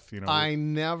myth, I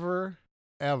never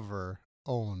ever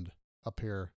owned a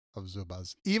pair of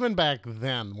Zubas. Even back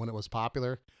then when it was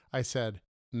popular, I said,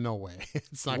 no way.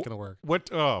 It's not going to work.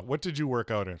 What did you work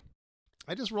out in?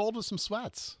 I just rolled with some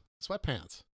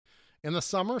sweatpants. In the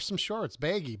summer, some shorts,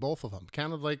 baggy, both of them,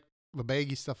 kind of like the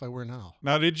baggy stuff I wear now.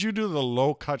 Now, did you do the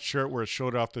low cut shirt where it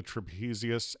showed off the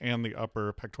trapezius and the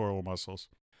upper pectoral muscles?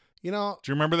 Do you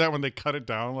remember that when they cut it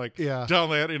down,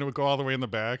 down that, and it would go all the way in the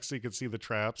back so you could see the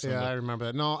traps? Yeah, I remember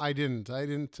that. No, I didn't.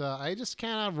 I just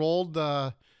kind of rolled.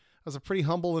 I was a pretty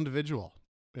humble individual,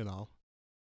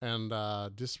 and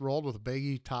just rolled with a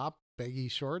baggy top, baggy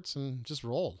shorts, and just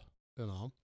rolled,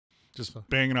 Just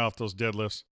banging off those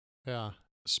deadlifts. Yeah.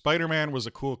 Spider-Man was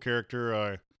a cool character.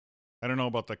 I don't know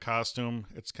about the costume.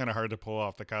 It's kind of hard to pull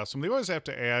off the costume. They always have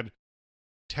to add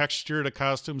texture to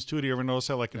costumes too. Do you ever notice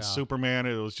that? Like in Superman,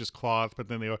 it was just cloth, but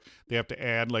then they have to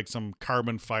add like some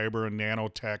carbon fiber and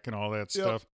nanotech and all that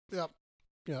stuff. Yep.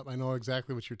 I know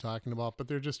exactly what you're talking about, but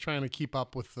they're just trying to keep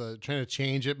up with trying to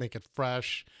change it, make it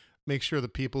fresh, make sure the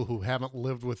people who haven't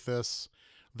lived with this,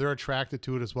 they're attracted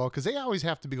to it as well, because they always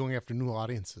have to be going after new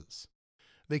audiences.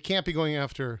 They can't be going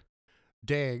after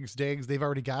Dags, they've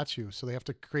already got you, so they have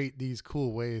to create these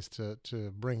cool ways to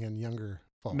bring in younger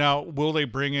folks. Now, will they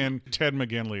bring in Ted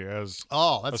McGinley as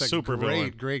that's a super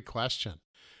villain? Great question.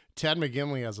 Ted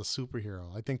McGinley as a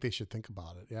superhero. I think they should think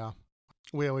about it, yeah.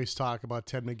 We always talk about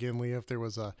Ted McGinley. If there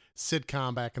was a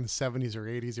sitcom back in the 70s or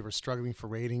 80s, they were struggling for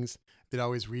ratings, they'd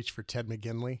always reach for Ted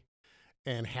McGinley,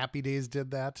 and Happy Days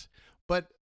did that. But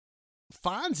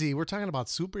Fonzie, we're talking about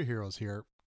superheroes here.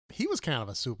 He was kind of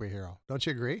a superhero. Don't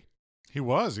you agree? He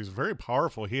was. He's very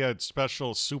powerful. He had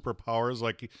special superpowers,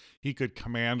 like he could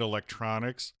command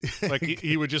electronics. Like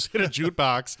he would just hit a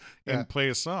jukebox and play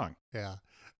a song. Yeah.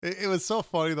 It was so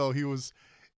funny, though. He was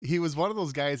one of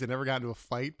those guys that never got into a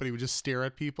fight, but he would just stare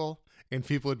at people, and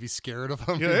people would be scared of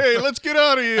him. Yeah, hey, let's get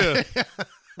out of here.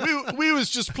 We was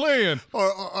just playing. Or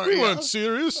we weren't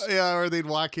serious. Yeah, or they'd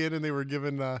walk in and they were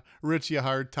giving Richie a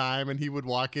hard time, and he would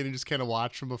walk in and just kind of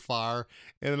watch from afar,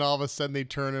 and then all of a sudden they'd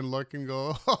turn and look and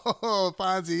go, "Oh,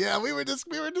 Fonzie, yeah, we were just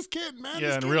kidding, man."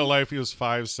 Yeah, in real life he was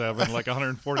 5'7", like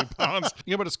 140 pounds.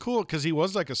 Yeah, but it's cool because he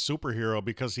was like a superhero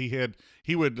because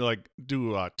he would like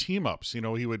do team ups.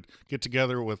 He would get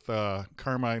together with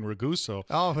Carmine Raguso.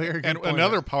 Oh, very good. And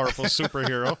another powerful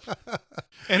superhero.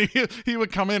 And he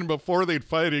would come in before they'd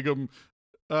fight. He'd go,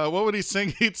 What would he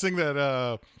sing? He'd sing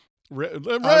that.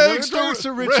 Rags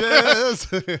to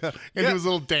riches. And do his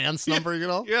little dance number, you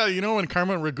know? Yeah, when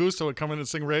Carmen Ragusa would come in and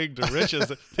sing Rag to Riches,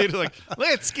 they'd be like,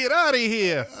 let's get out of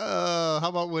here. How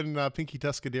about when Pinky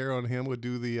Tuscadero and him would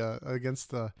do the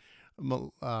against the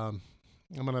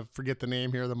I'm going to forget the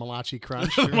name here, the Malachi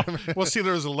Crunch. Well, see,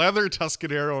 there was Leather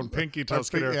Tuscadero and Pinky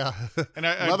Tuscadero. Yeah. And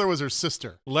Leather was her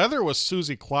sister. Leather was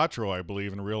Susie Quattro, I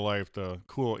believe, in real life, the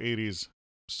cool 80s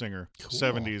singer, Cool.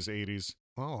 70s, 80s,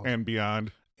 Oh. and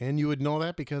beyond. And you would know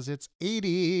that because it's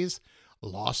 80s,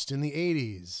 Lost in the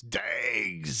 80s.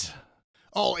 Dags.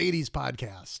 All 80s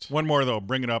podcast. One more, though,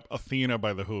 bring it up, Athena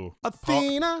by The Who.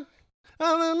 Athena. You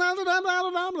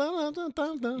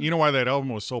know why that album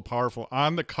was so powerful?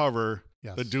 On the cover,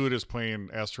 Yes. the dude is playing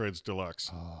Asteroids Deluxe.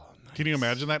 Oh, nice. Can you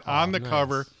imagine that? Oh, On the nice.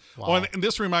 cover. Wow. Oh, and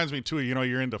this reminds me, too,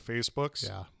 you're into Facebooks.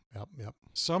 Yeah. Yep.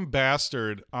 Some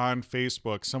bastard on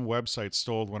Facebook, some website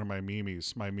stole one of my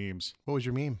memes. What was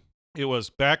your meme? It was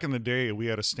back in the day, we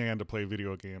had a stand to play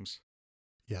video games.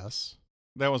 Yes.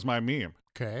 That was my meme.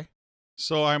 Okay.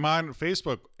 So I'm on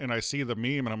Facebook and I see the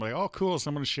meme and I'm like, oh, cool.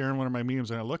 Someone's sharing one of my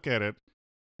memes. And I look at it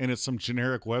and it's some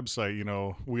generic website,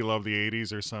 we love the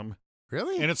 80s or something.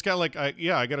 Really? And it's got like, I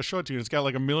got to show it to you. It's got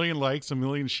like 1 million likes, 1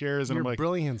 million shares. And Your I'm like,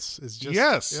 brilliance is just.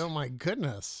 Yes. Oh, my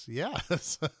goodness.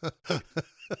 Yes. and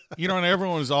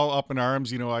everyone was all up in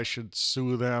arms, I should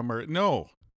sue them or no.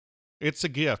 It's a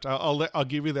gift. I'll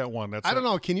give you that one. I don't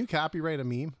know. Can you copyright a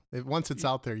meme? Once it's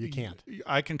out there, you can't.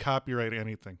 I can copyright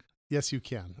anything. Yes, you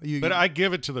can. But I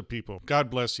give it to the people. God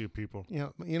bless you, people.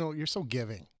 You're so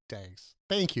giving. Thanks.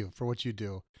 Thank you for what you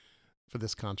do for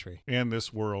this country. And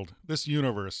this world, this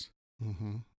universe.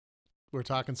 Mm-hmm. We're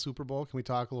talking Super Bowl. Can we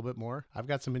talk a little bit more? I've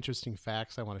got some interesting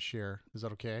facts I want to share. Is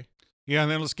that okay? Yeah,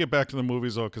 and then let's get back to the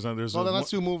movies, though, because there's Well, then let's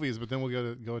do movies, but then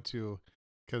we'll go to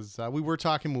because we were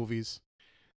talking movies.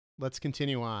 Let's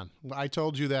continue on. I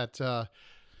told you that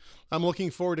I'm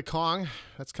looking forward to Kong.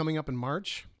 That's coming up in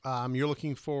March. You're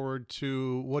looking forward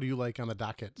to, what do you like on the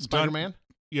docket? Spider-Man?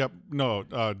 Yep. No,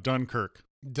 Dunkirk.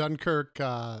 Dunkirk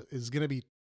is going to be,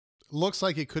 looks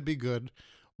like it could be good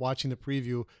watching the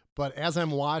preview. But as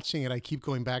I'm watching it, I keep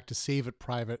going back to Saving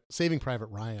Private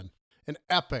Ryan. An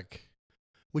epic.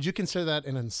 Would you consider that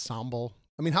an ensemble?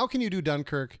 I mean, how can you do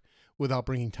Dunkirk without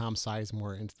bringing Tom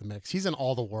Sizemore into the mix? He's in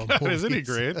all the war movies. Isn't he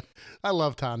great? I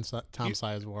love Tom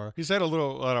Sizemore. He's had a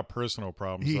lot of personal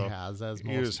problems. He though. has, as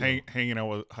most He was do. hanging out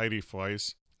with Heidi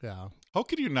Fleiss. Yeah. How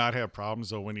could you not have problems,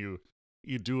 though, when you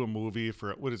do a movie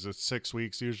for, 6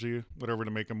 weeks usually, whatever,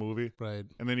 to make a movie? Right.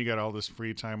 And then you got all this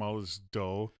free time, all this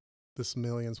dough. This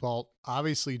millions. Well,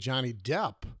 obviously Johnny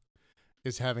Depp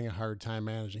is having a hard time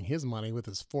managing his money with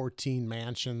his 14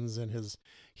 mansions and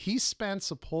he spent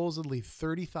supposedly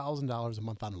 $30,000 a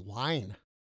month on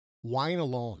wine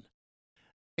alone.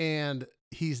 And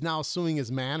he's now suing his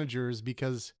managers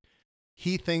because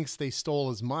he thinks they stole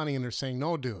his money and they're saying,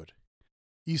 no, dude,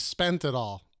 you spent it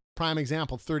all. Prime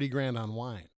example, 30 grand on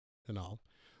wine,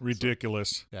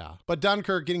 Ridiculous. So, yeah. But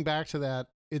Dunkirk, getting back to that,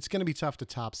 it's going to be tough to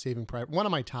top Saving Private. One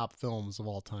of my top films of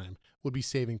all time would be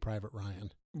Saving Private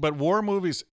Ryan. But war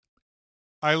movies,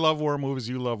 I love war movies.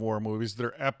 You love war movies.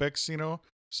 They're epics,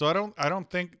 So I don't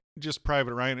think just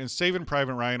Private Ryan and Saving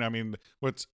Private Ryan. I mean,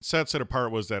 what sets it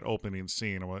apart was that opening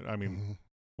scene. I mean,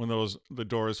 when the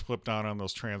doors flipped on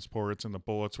those transports and the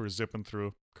bullets were zipping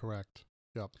through. Correct.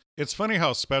 Yep. It's funny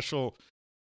how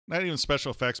not even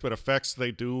special effects, but effects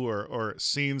they do or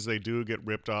scenes they do get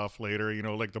ripped off later.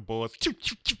 Like the bullets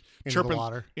Into the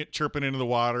water. Chirping into the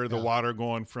water. The Yeah. water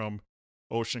going from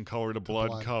ocean color to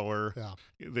blood color. Yeah.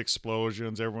 The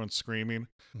explosions, everyone's screaming.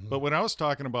 Mm-hmm. But when we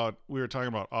were talking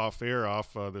about off air,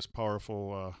 this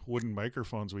powerful wooden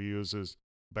microphones we use is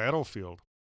Battlefield.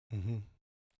 Mm-hmm.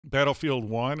 Battlefield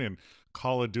 1 and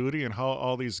Call of Duty and how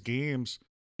all these games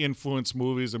influence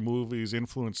movies and movies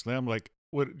influence them. Like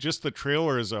just the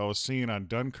trailers I was seeing on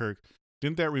Dunkirk,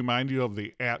 didn't that remind you of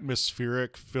the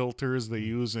atmospheric filters they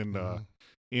use in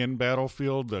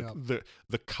Battlefield?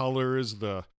 The colors,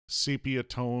 the sepia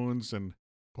tones, and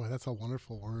boy, that's a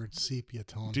wonderful word, sepia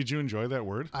tone. Did you enjoy that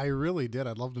word? I really did.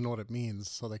 I'd love to know what it means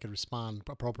so they could respond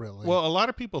appropriately. Well, a lot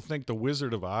of people think The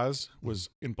Wizard of Oz was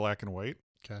in black and white.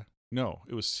 Okay. No,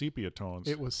 it was sepia tones.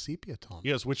 It was sepia tone.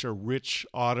 Yes, which are rich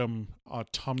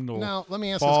autumnal. Now, let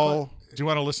me ask fall. this. Do you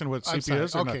want to listen to what sepia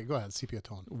is? Okay, go ahead. Sepia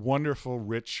tone. Wonderful,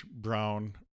 rich,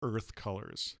 brown earth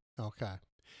colors. Okay.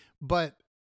 But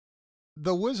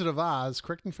The Wizard of Oz,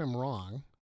 correct me if I'm wrong,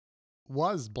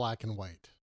 was black and white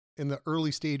in the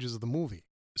early stages of the movie.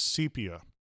 Sepia.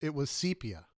 It was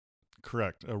sepia.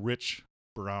 Correct. A rich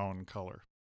brown color.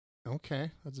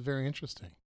 Okay. That's very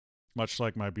interesting. Much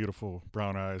like my beautiful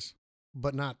brown eyes.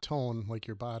 but not tone, like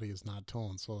your body is not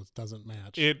tone, so it doesn't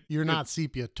match. You're not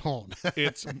sepia tone.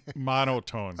 It's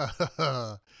monotone.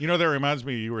 You know, that reminds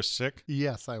me, you were sick.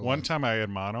 Yes, I was. One time I had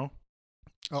mono.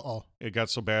 Uh-oh. It got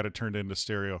so bad it turned into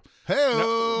stereo.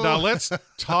 Hey-o! Now let's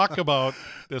talk about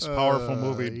this powerful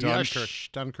movie, Dunkirk. Yes,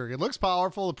 Dunkirk. It looks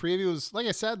powerful. The preview is, like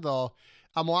I said, though,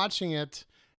 I'm watching it,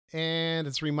 and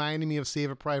it's reminding me of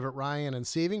Saving Private Ryan. And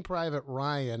Saving Private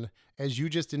Ryan, as you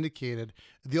just indicated,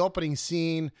 the opening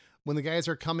scene, when the guys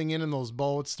are coming in those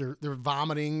boats, they're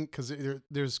vomiting because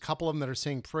there's a couple of them that are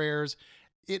saying prayers.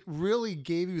 It really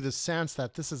gave you the sense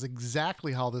that this is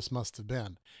exactly how this must have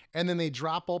been. And then they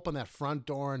drop open that front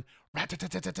door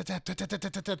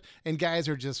and guys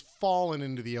are just falling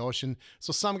into the ocean.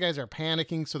 So some guys are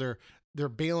panicking, so they're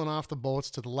bailing off the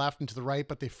boats to the left and to the right,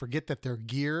 but they forget that their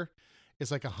gear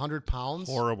is like 100 pounds.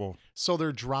 Horrible. So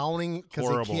they're drowning because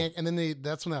they can't. And then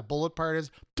that's when that bullet part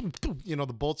is, you know,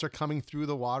 the boats are coming through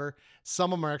the water.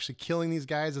 Some of them are actually killing these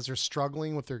guys as they're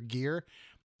struggling with their gear.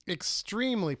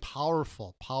 Extremely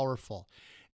powerful.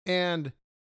 And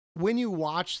when you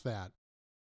watch that,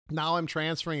 now I'm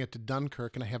transferring it to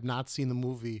Dunkirk and I have not seen the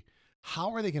movie.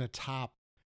 How are they going to top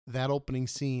that opening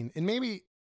scene? And maybe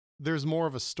there's more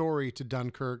of a story to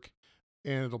Dunkirk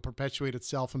and it'll perpetuate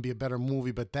itself and be a better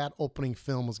movie, but that opening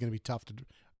film was going to be tough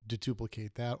to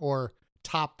duplicate that or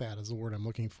top that is the word I'm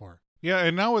looking for. Yeah,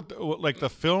 and now with like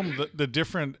the film, the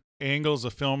different angles,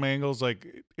 the film angles,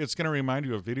 like it's going to remind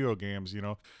you of video games, you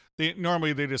know. They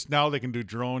can do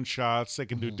drone shots, they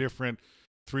can do different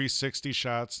 360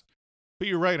 shots. But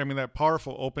you're right. I mean, that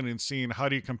powerful opening scene, how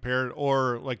do you compare it?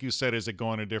 Or like you said, is it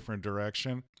going a different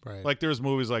direction? Right. Like there's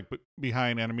movies like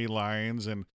Behind Enemy Lines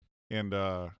and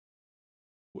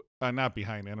not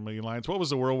Behind Enemy Lines. What was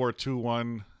the World War II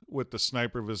one with the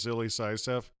sniper Vasily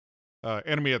Zaytsev?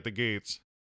 Enemy at the Gates.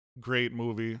 Great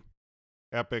movie.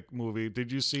 Epic movie. Did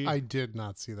you see? I did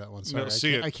not see that one.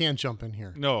 Sorry, No, I can't jump in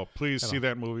here. No, please see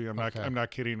that movie. I'm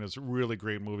not kidding. It's a really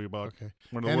great movie about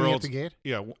one of the Enemy world's at the Gate?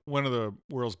 one of the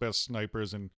world's best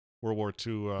snipers in World War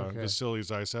II, Vasily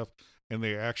Zaytsev. And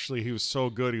he was so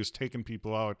good. He was taking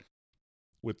people out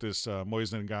with this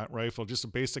Mosin-Nagant rifle, just a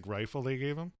basic rifle they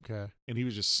gave him. Okay. And he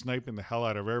was just sniping the hell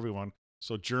out of everyone.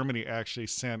 So Germany actually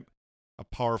sent a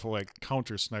powerful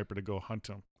counter sniper to go hunt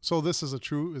him. So is this a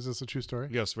true story?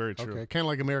 Yes, very true. Okay, kind of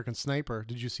like American Sniper.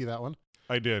 Did you see that one?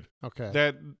 I did.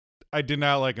 Okay. I did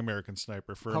not like American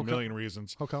Sniper for a million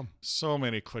reasons. How come? So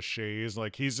many cliches.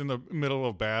 Like he's in the middle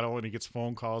of battle and he gets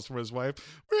phone calls from his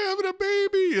wife. We're having a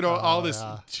baby. You know, all this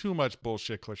too much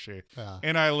bullshit cliche. Yeah.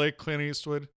 And I like Clint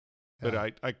Eastwood, but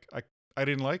I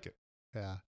didn't like it.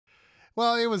 Yeah.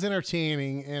 Well, it was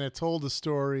entertaining, and it told the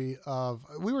story of,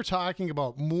 we were talking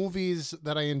about movies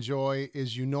that I enjoy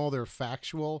is, you know, they're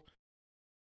factual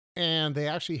and they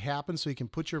actually happen. So you can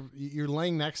put you're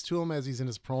laying next to him as he's in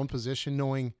his prone position,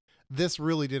 knowing this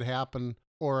really did happen,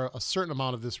 or a certain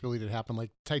amount of this really did happen,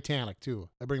 like Titanic too.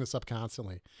 I bring this up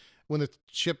constantly. When the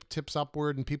ship tips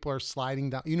upward and people are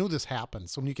sliding down, you know, this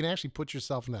happens. So when you can actually put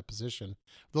yourself in that position,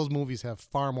 those movies have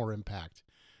far more impact.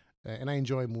 And I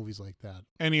enjoy movies like that.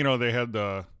 And, you know, they had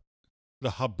the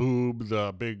Haboob,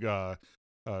 the big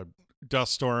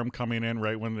dust storm coming in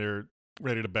right when they're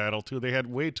ready to battle, too. They had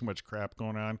way too much crap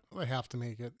going on. They have to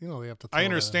make it. You know, they have to. I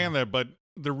understand that, but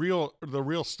the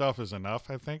real stuff is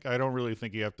enough, I think. I don't really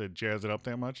think you have to jazz it up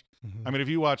that much. Mm-hmm. I mean, if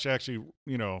you watch actually,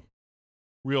 you know,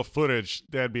 real footage,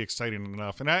 that'd be exciting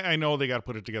enough. And I know they got to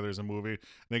put it together as a movie.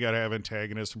 They got to have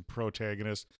antagonists and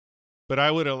protagonists. But I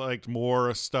would have liked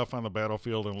more stuff on the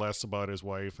battlefield and less about his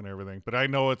wife and everything. But I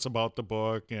know it's about the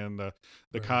book and the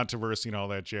controversy and all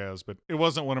that jazz. But it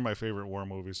wasn't one of my favorite war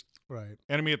movies. Right.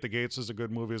 Enemy at the Gates is a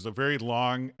good movie. It's a very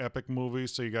long, epic movie.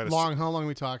 So you got to long. How long are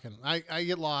we talking? I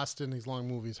get lost in these long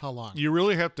movies. How long? You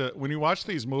really have to, when you watch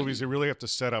these movies, you really have to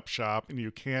set up shop, and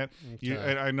you can't.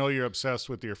 Okay. I know you're obsessed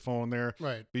with your phone there,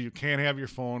 right? But you can't have your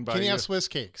phone by. Can you have Swiss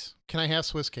cakes? Can I have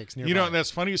Swiss cakes nearby? You know,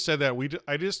 that's funny you said that.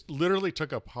 I just literally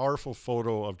took a powerful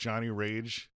photo of Johnny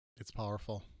Rage. It's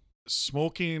powerful.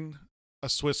 Smoking a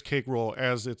Swiss cake roll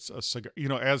as it's a cigar, you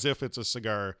know, as if it's a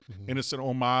cigar. Mm-hmm. And it's an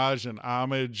homage, an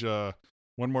homage.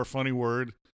 One more funny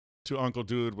word to Uncle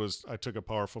Dude was I took a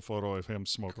powerful photo of him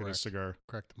smoking a cigar.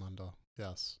 Correct, Mundo.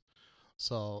 Yes.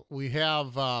 So we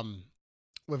have, have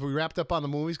we wrapped up on the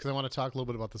movies? Because I want to talk a little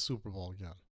bit about the Super Bowl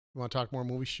again. You want to talk more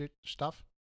movie stuff?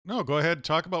 No, go ahead.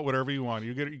 Talk about whatever you want.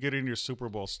 You get into your Super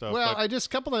Bowl stuff. Well, I just a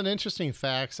couple of interesting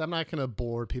facts. I'm not going to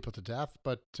bore people to death,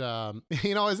 but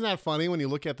you know, isn't that funny when you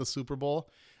look at the Super Bowl?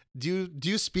 Do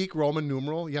you speak Roman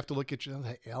numeral? You have to look at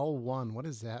the L1. What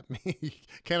does that mean? You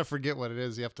kind of forget what it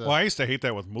is. You have to. Well, I used to hate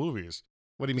that with movies.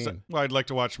 What do you mean? Well, I'd like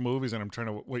to watch movies, and I'm trying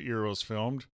to what year it was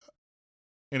filmed.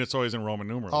 And it's always in Roman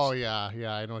numerals. Oh, yeah,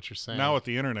 I know what you're saying. Now with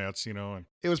the internets, and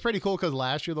it was pretty cool because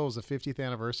last year, though, was the 50th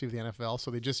anniversary of the NFL,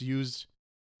 so they just used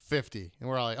 50. And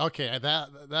we're all like, okay, that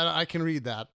I can read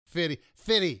that.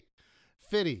 50.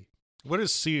 What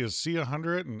is C? Is C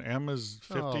 100 and M is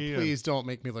 50? Oh, please don't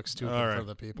make me look stupid right. for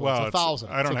the people. Well, it's 1,000.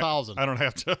 It's 1,000. I don't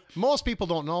have to. Most people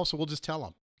don't know, so we'll just tell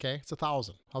them. Okay, it's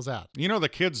 1,000. How's that? The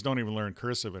kids don't even learn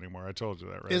cursive anymore. I told you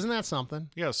that, right? Isn't that something?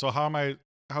 Yeah. So how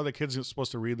are the kids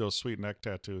supposed to read those sweet neck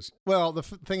tattoos? Well, the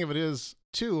thing of it is,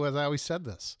 too, as I always said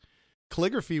this,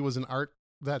 calligraphy was an art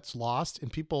that's lost,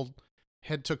 and people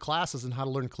took classes in how to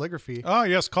learn calligraphy. Oh,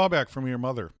 yes. Callback from your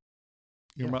mother.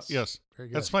 Yes. Very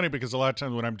good. That's funny because a lot of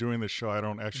times when I'm doing this show, I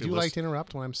don't actually Do you like to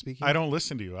interrupt when I'm speaking? I don't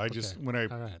listen to you. When I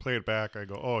right. play it back, I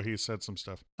go, oh, he said some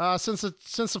stuff. Since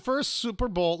the first Super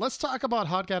Bowl, let's talk about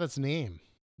how it got its name.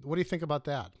 What do you think about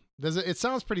that? It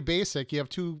sounds pretty basic. You have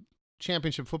two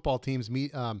championship football teams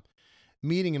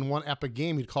meeting in one epic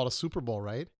game. You'd call it a Super Bowl,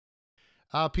 right?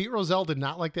 Pete Rozelle did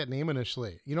not like that name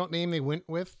initially. You know what name they went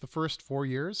with the first 4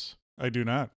 years? I do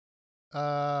not.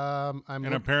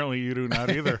 Apparently you do not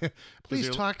either. Please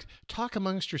talk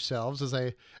amongst yourselves as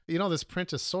this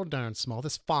print is so darn small.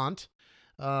 This font,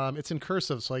 it's in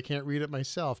cursive, so I can't read it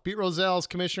myself. Pete Rozelle's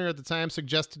commissioner at the time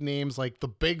suggested names like the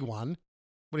Big One.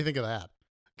 What do you think of that?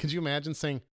 Could you imagine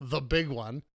saying the Big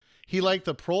One? He liked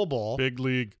the Pro Bowl. Big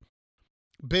league.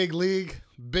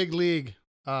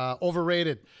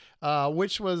 Overrated,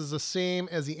 which was the same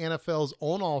as the NFL's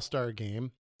own All-Star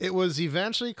game. It was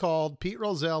eventually called, Pete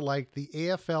Rozelle liked the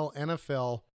AFL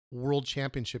NFL World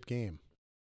Championship game.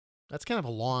 That's kind of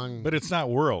a long... But it's not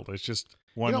world. It's just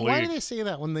one league. Why do they say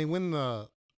that when they win the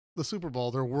Super Bowl,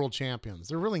 they're world champions?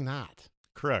 They're really not.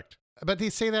 Correct. But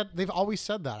they say that. They've always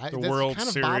said that. The World kind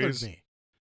of Series. bothers me.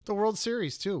 The World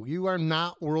Series, too. You are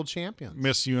not world champions.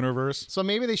 Miss Universe. So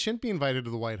maybe they shouldn't be invited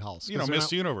to the White House.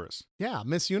 Miss Universe. Yeah,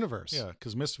 Miss Universe. Yeah,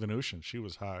 because Miss Venusian, she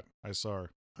was hot. I saw her.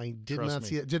 I did not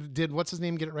see it. Did what's his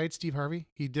name get it right? Steve Harvey?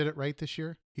 He did it right this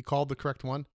year? He called the correct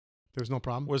one? There's no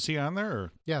problem? Was he on there?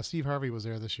 Or? Yeah, Steve Harvey was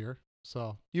there this year.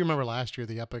 So you remember last year,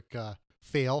 the epic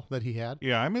fail that he had?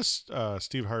 Yeah, I missed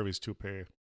Steve Harvey's toupee.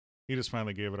 He just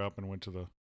finally gave it up and went to the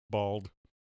bald.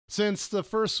 Since the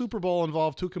first Super Bowl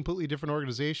involved two completely different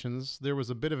organizations, there was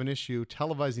a bit of an issue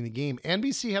televising the game.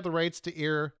 NBC had the rights to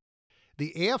air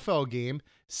the AFL game.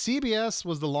 CBS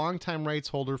was the longtime rights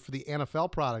holder for the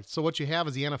NFL product. So what you have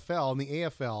is the NFL and the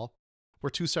AFL were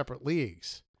two separate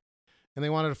leagues. And they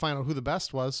wanted to find out who the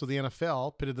best was, so the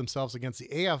NFL pitted themselves against the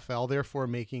AFL, therefore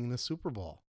making the Super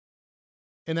Bowl.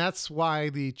 And that's why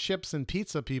the chips and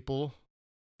pizza people,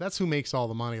 that's who makes all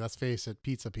the money, let's face it,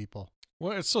 pizza people.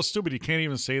 Well, it's so stupid. You can't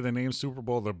even say the name Super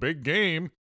Bowl, the big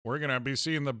game. We're going to be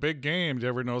seeing the big game. Do you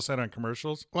ever notice that on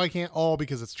commercials? Well, I can't. Oh,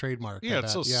 because it's trademarked. Yeah,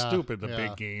 it's so stupid, the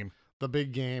big game. The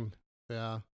big game.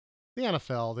 Yeah. The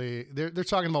NFL, they're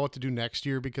talking about what to do next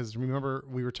year because remember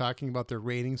we were talking about their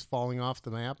ratings falling off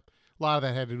the map. A lot of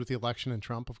that had to do with the election and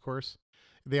Trump, of course.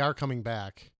 They are coming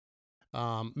back.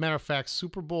 Matter of fact,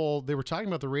 Super Bowl, they were talking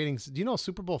about the ratings. Do you know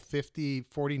Super Bowl 50,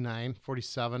 49,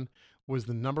 47 was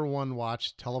the number one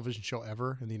watched television show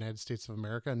ever in the United States of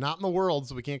America? Not in the world,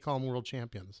 so we can't call them world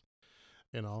champions.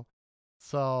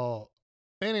 So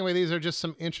anyway, these are just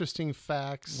some interesting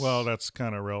facts. Well, that's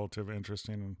kind of relative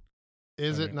interesting.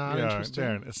 Is it not interesting?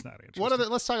 Darren, it's not interesting.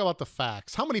 Let's talk about the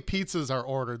facts. How many pizzas are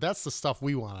ordered? That's the stuff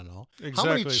we want to know. Exactly.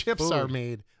 How many chips are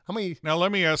made? How many? Now,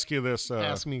 let me ask you this.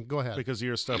 Ask me. Go ahead. Because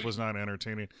your stuff was not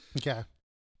entertaining. Okay.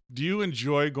 Do you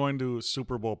enjoy going to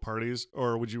Super Bowl parties,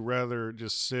 or would you rather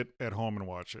just sit at home and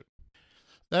watch it?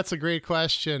 That's a great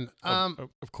question. Of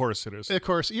course it is. Of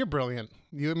course, you're brilliant.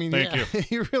 Thank you.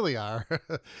 You really are.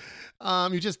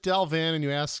 You just delve in and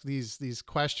you ask these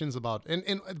questions about, and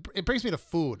it brings me to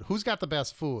food. Who's got the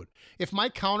best food? If my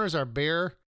counters are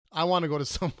bare, I want to go to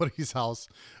somebody's house.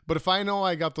 But if I know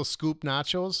I got those scoop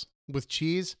nachos with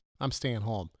cheese, I'm staying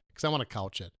home because I want to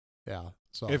couch it. Yeah.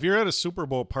 So if you're at a Super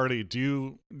Bowl party,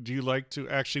 do you like to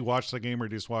actually watch the game or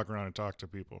do you just walk around and talk to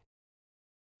people?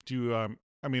 Do you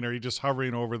are you just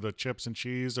hovering over the chips and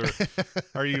cheese, or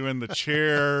are you in the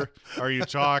chair? Are you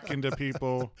talking to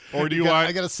people, or do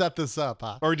I got to set this up,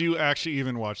 huh? Or do you actually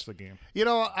even watch the game?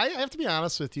 I have to be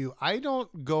honest with you. I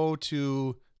don't go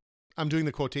to. I'm doing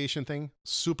the quotation thing.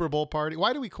 Super Bowl party.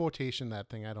 Why do we quotation that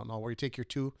thing? I don't know. Where you take your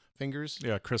two fingers.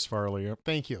 Yeah, Chris Farley. Yep.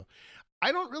 Thank you.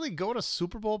 I don't really go to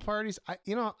Super Bowl parties.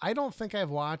 I don't think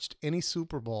I've watched any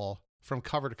Super Bowl from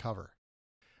cover to cover.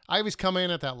 I always come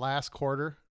in at that last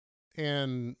quarter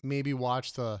and maybe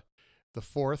watch the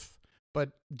fourth.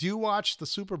 But do you watch the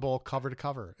Super Bowl cover to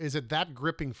cover? Is it that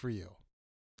gripping for you?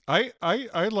 I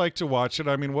like to watch it.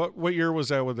 I mean, what year was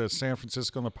that with the San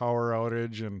Francisco and the power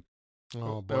outage? And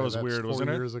Oh, boy, that was that's weird, 4 wasn't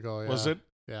it? years ago, yeah. Was it?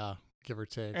 Yeah, give or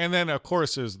take. And then, of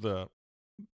course, is the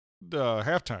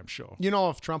halftime show. You know,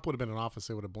 if Trump would have been in office,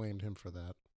 they would have blamed him for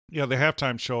that. Yeah, the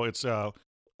halftime show. It's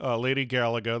Lady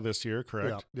Gallagher this year,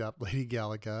 correct? Yep, Lady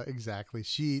Gallagher, exactly.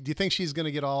 Do you think she's going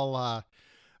to get all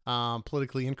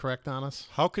politically incorrect on us?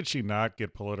 How could she not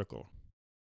get political?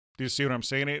 Do you see what I'm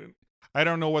saying? I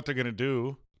don't know what they're going to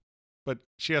do, but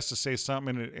she has to say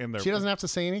something in there. She doesn't have to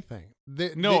say anything.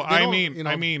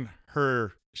 I mean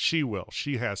her. She will.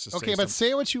 She has to say okay, something. but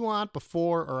say what you want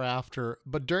before or after.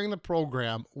 But during the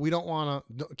program, we don't want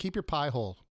to keep your pie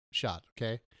hole shut,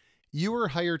 okay? You were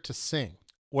hired to sing.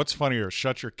 What's funnier,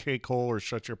 shut your cake hole or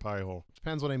shut your pie hole?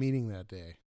 Depends what I'm eating that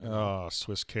day. Oh,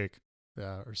 Swiss cake.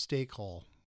 Or steak hole.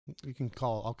 You can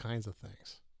call all kinds of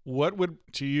things. What would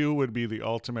be the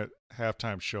ultimate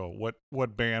halftime show?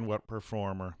 What band, what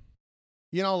performer?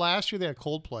 You know, last year they had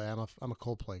Coldplay. I'm a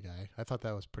Coldplay guy. I thought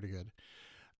that was pretty good.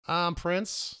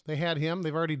 Prince, they had him.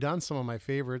 They've already done some of my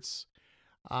favorites.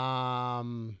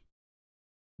 Boy,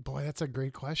 that's a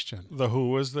great question. The Who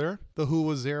was there? The Who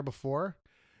was there before.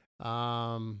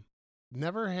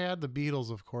 Never had the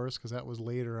Beatles, of course, because that was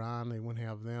later on. They wouldn't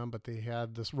have them, but they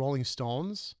had this Rolling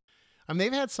Stones. I mean,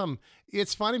 they've had some.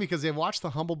 It's funny because they've watched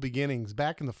the humble beginnings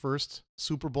back in the first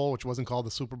Super Bowl, which wasn't called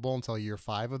the Super Bowl until year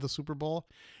 5 of the Super Bowl.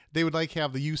 They would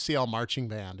have the UCL marching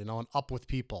band, and Up With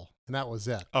People, and that was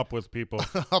it. Up With People.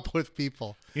 Up With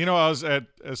People. You know, I was at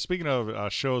speaking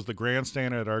of shows, the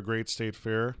grandstand at our great state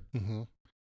fair. Mm-hmm.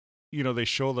 You know, they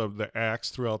show the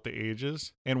acts throughout the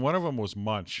ages, and one of them was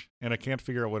Munch, and I can't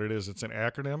figure out what it is. It's an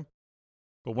acronym,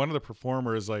 but one of the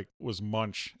performers was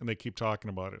Munch, and they keep talking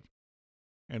about it.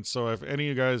 And so if any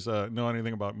of you guys know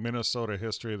anything about Minnesota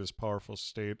history, this powerful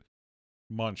state,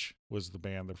 Munch was the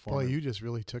band that formed. Boy, you just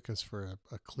really took us for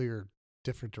a clear,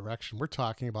 different direction. We're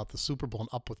talking about the Super Bowl and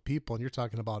Up With People, and you're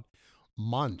talking about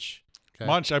Munch. Okay?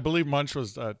 Munch, I believe Munch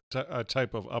was a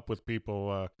type of Up With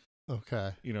People.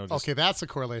 Okay. You know. Okay, that's a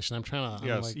correlation. I'm trying to.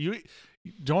 Yes, you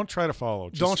don't try to follow.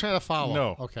 Don't try to follow.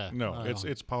 No. Okay. No,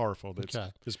 it's powerful. It's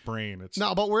this brain. It's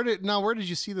no, but where did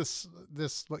you see this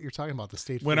what you're talking about, the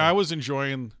state when fair? I was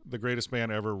enjoying the greatest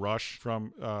band ever, Rush,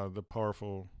 from the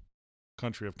powerful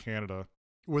country of Canada.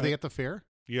 Were they at the fair?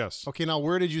 Yes. Okay, now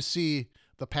where did you see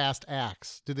the past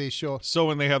acts? Did they show? So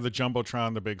when they have the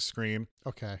Jumbotron, the big screen.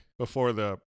 Okay. Before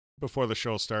the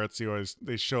show starts,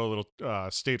 they show a little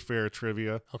state fair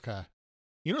trivia. Okay.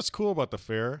 You know what's cool about the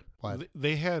fair? What?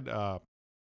 They had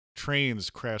trains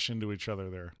crash into each other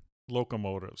there,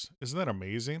 locomotives. Isn't that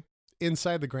amazing?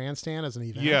 Inside the grandstand as an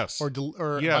event? Yes. Or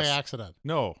yes. by accident?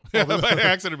 No. By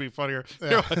accident would be funnier.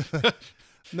 Yeah.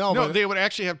 No, they would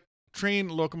actually have train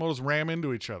locomotives ram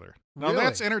into each other. Now really?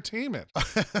 That's entertainment.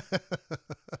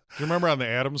 You remember on the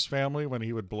Addams Family when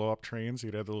he would blow up trains?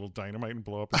 He'd have the little dynamite and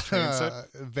blow up his train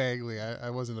set? Vaguely. I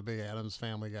wasn't a big Addams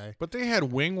Family guy. But they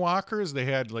had wing walkers. They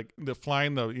had the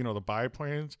flying the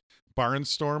biplanes,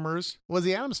 barnstormers. Was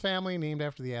the Addams Family named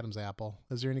after the Addams apple?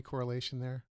 Is there any correlation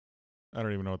there? I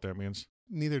don't even know what that means.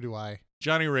 Neither do I.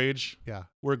 Johnny Rage. Yeah.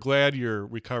 We're glad you're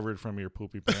recovered from your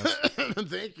poopy pants.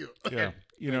 Thank you. Yeah.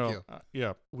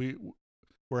 Yeah.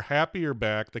 We're happy you're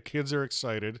back. The kids are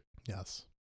excited. Yes.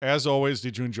 As always,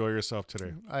 did you enjoy yourself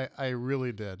today? I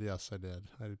really did. Yes, I did.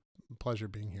 I had a pleasure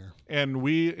being here. And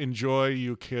we enjoy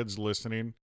you kids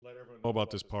listening. Let everyone know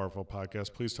about this powerful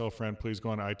podcast. Please tell a friend. Please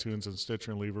go on iTunes and Stitcher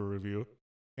and leave a review.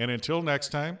 And until next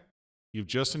time, you've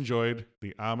just enjoyed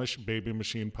the Amish Baby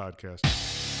Machine podcast.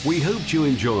 We hoped you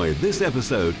enjoyed this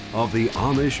episode of the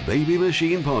Amish Baby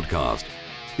Machine podcast.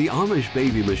 The Amish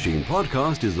Baby Machine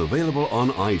podcast is available on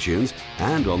iTunes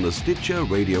and on the Stitcher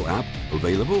radio app,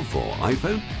 available for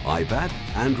iPhone, iPad,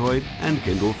 Android, and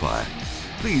Kindle Fire.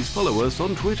 Please follow us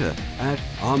on Twitter at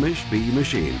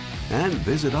AmishBMachine and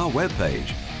visit our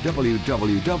webpage,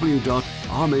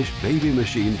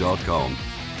 www.amishbabymachine.com.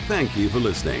 Thank you for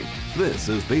listening. This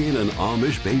has been an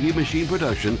Amish Baby Machine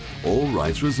production, all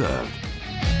rights reserved.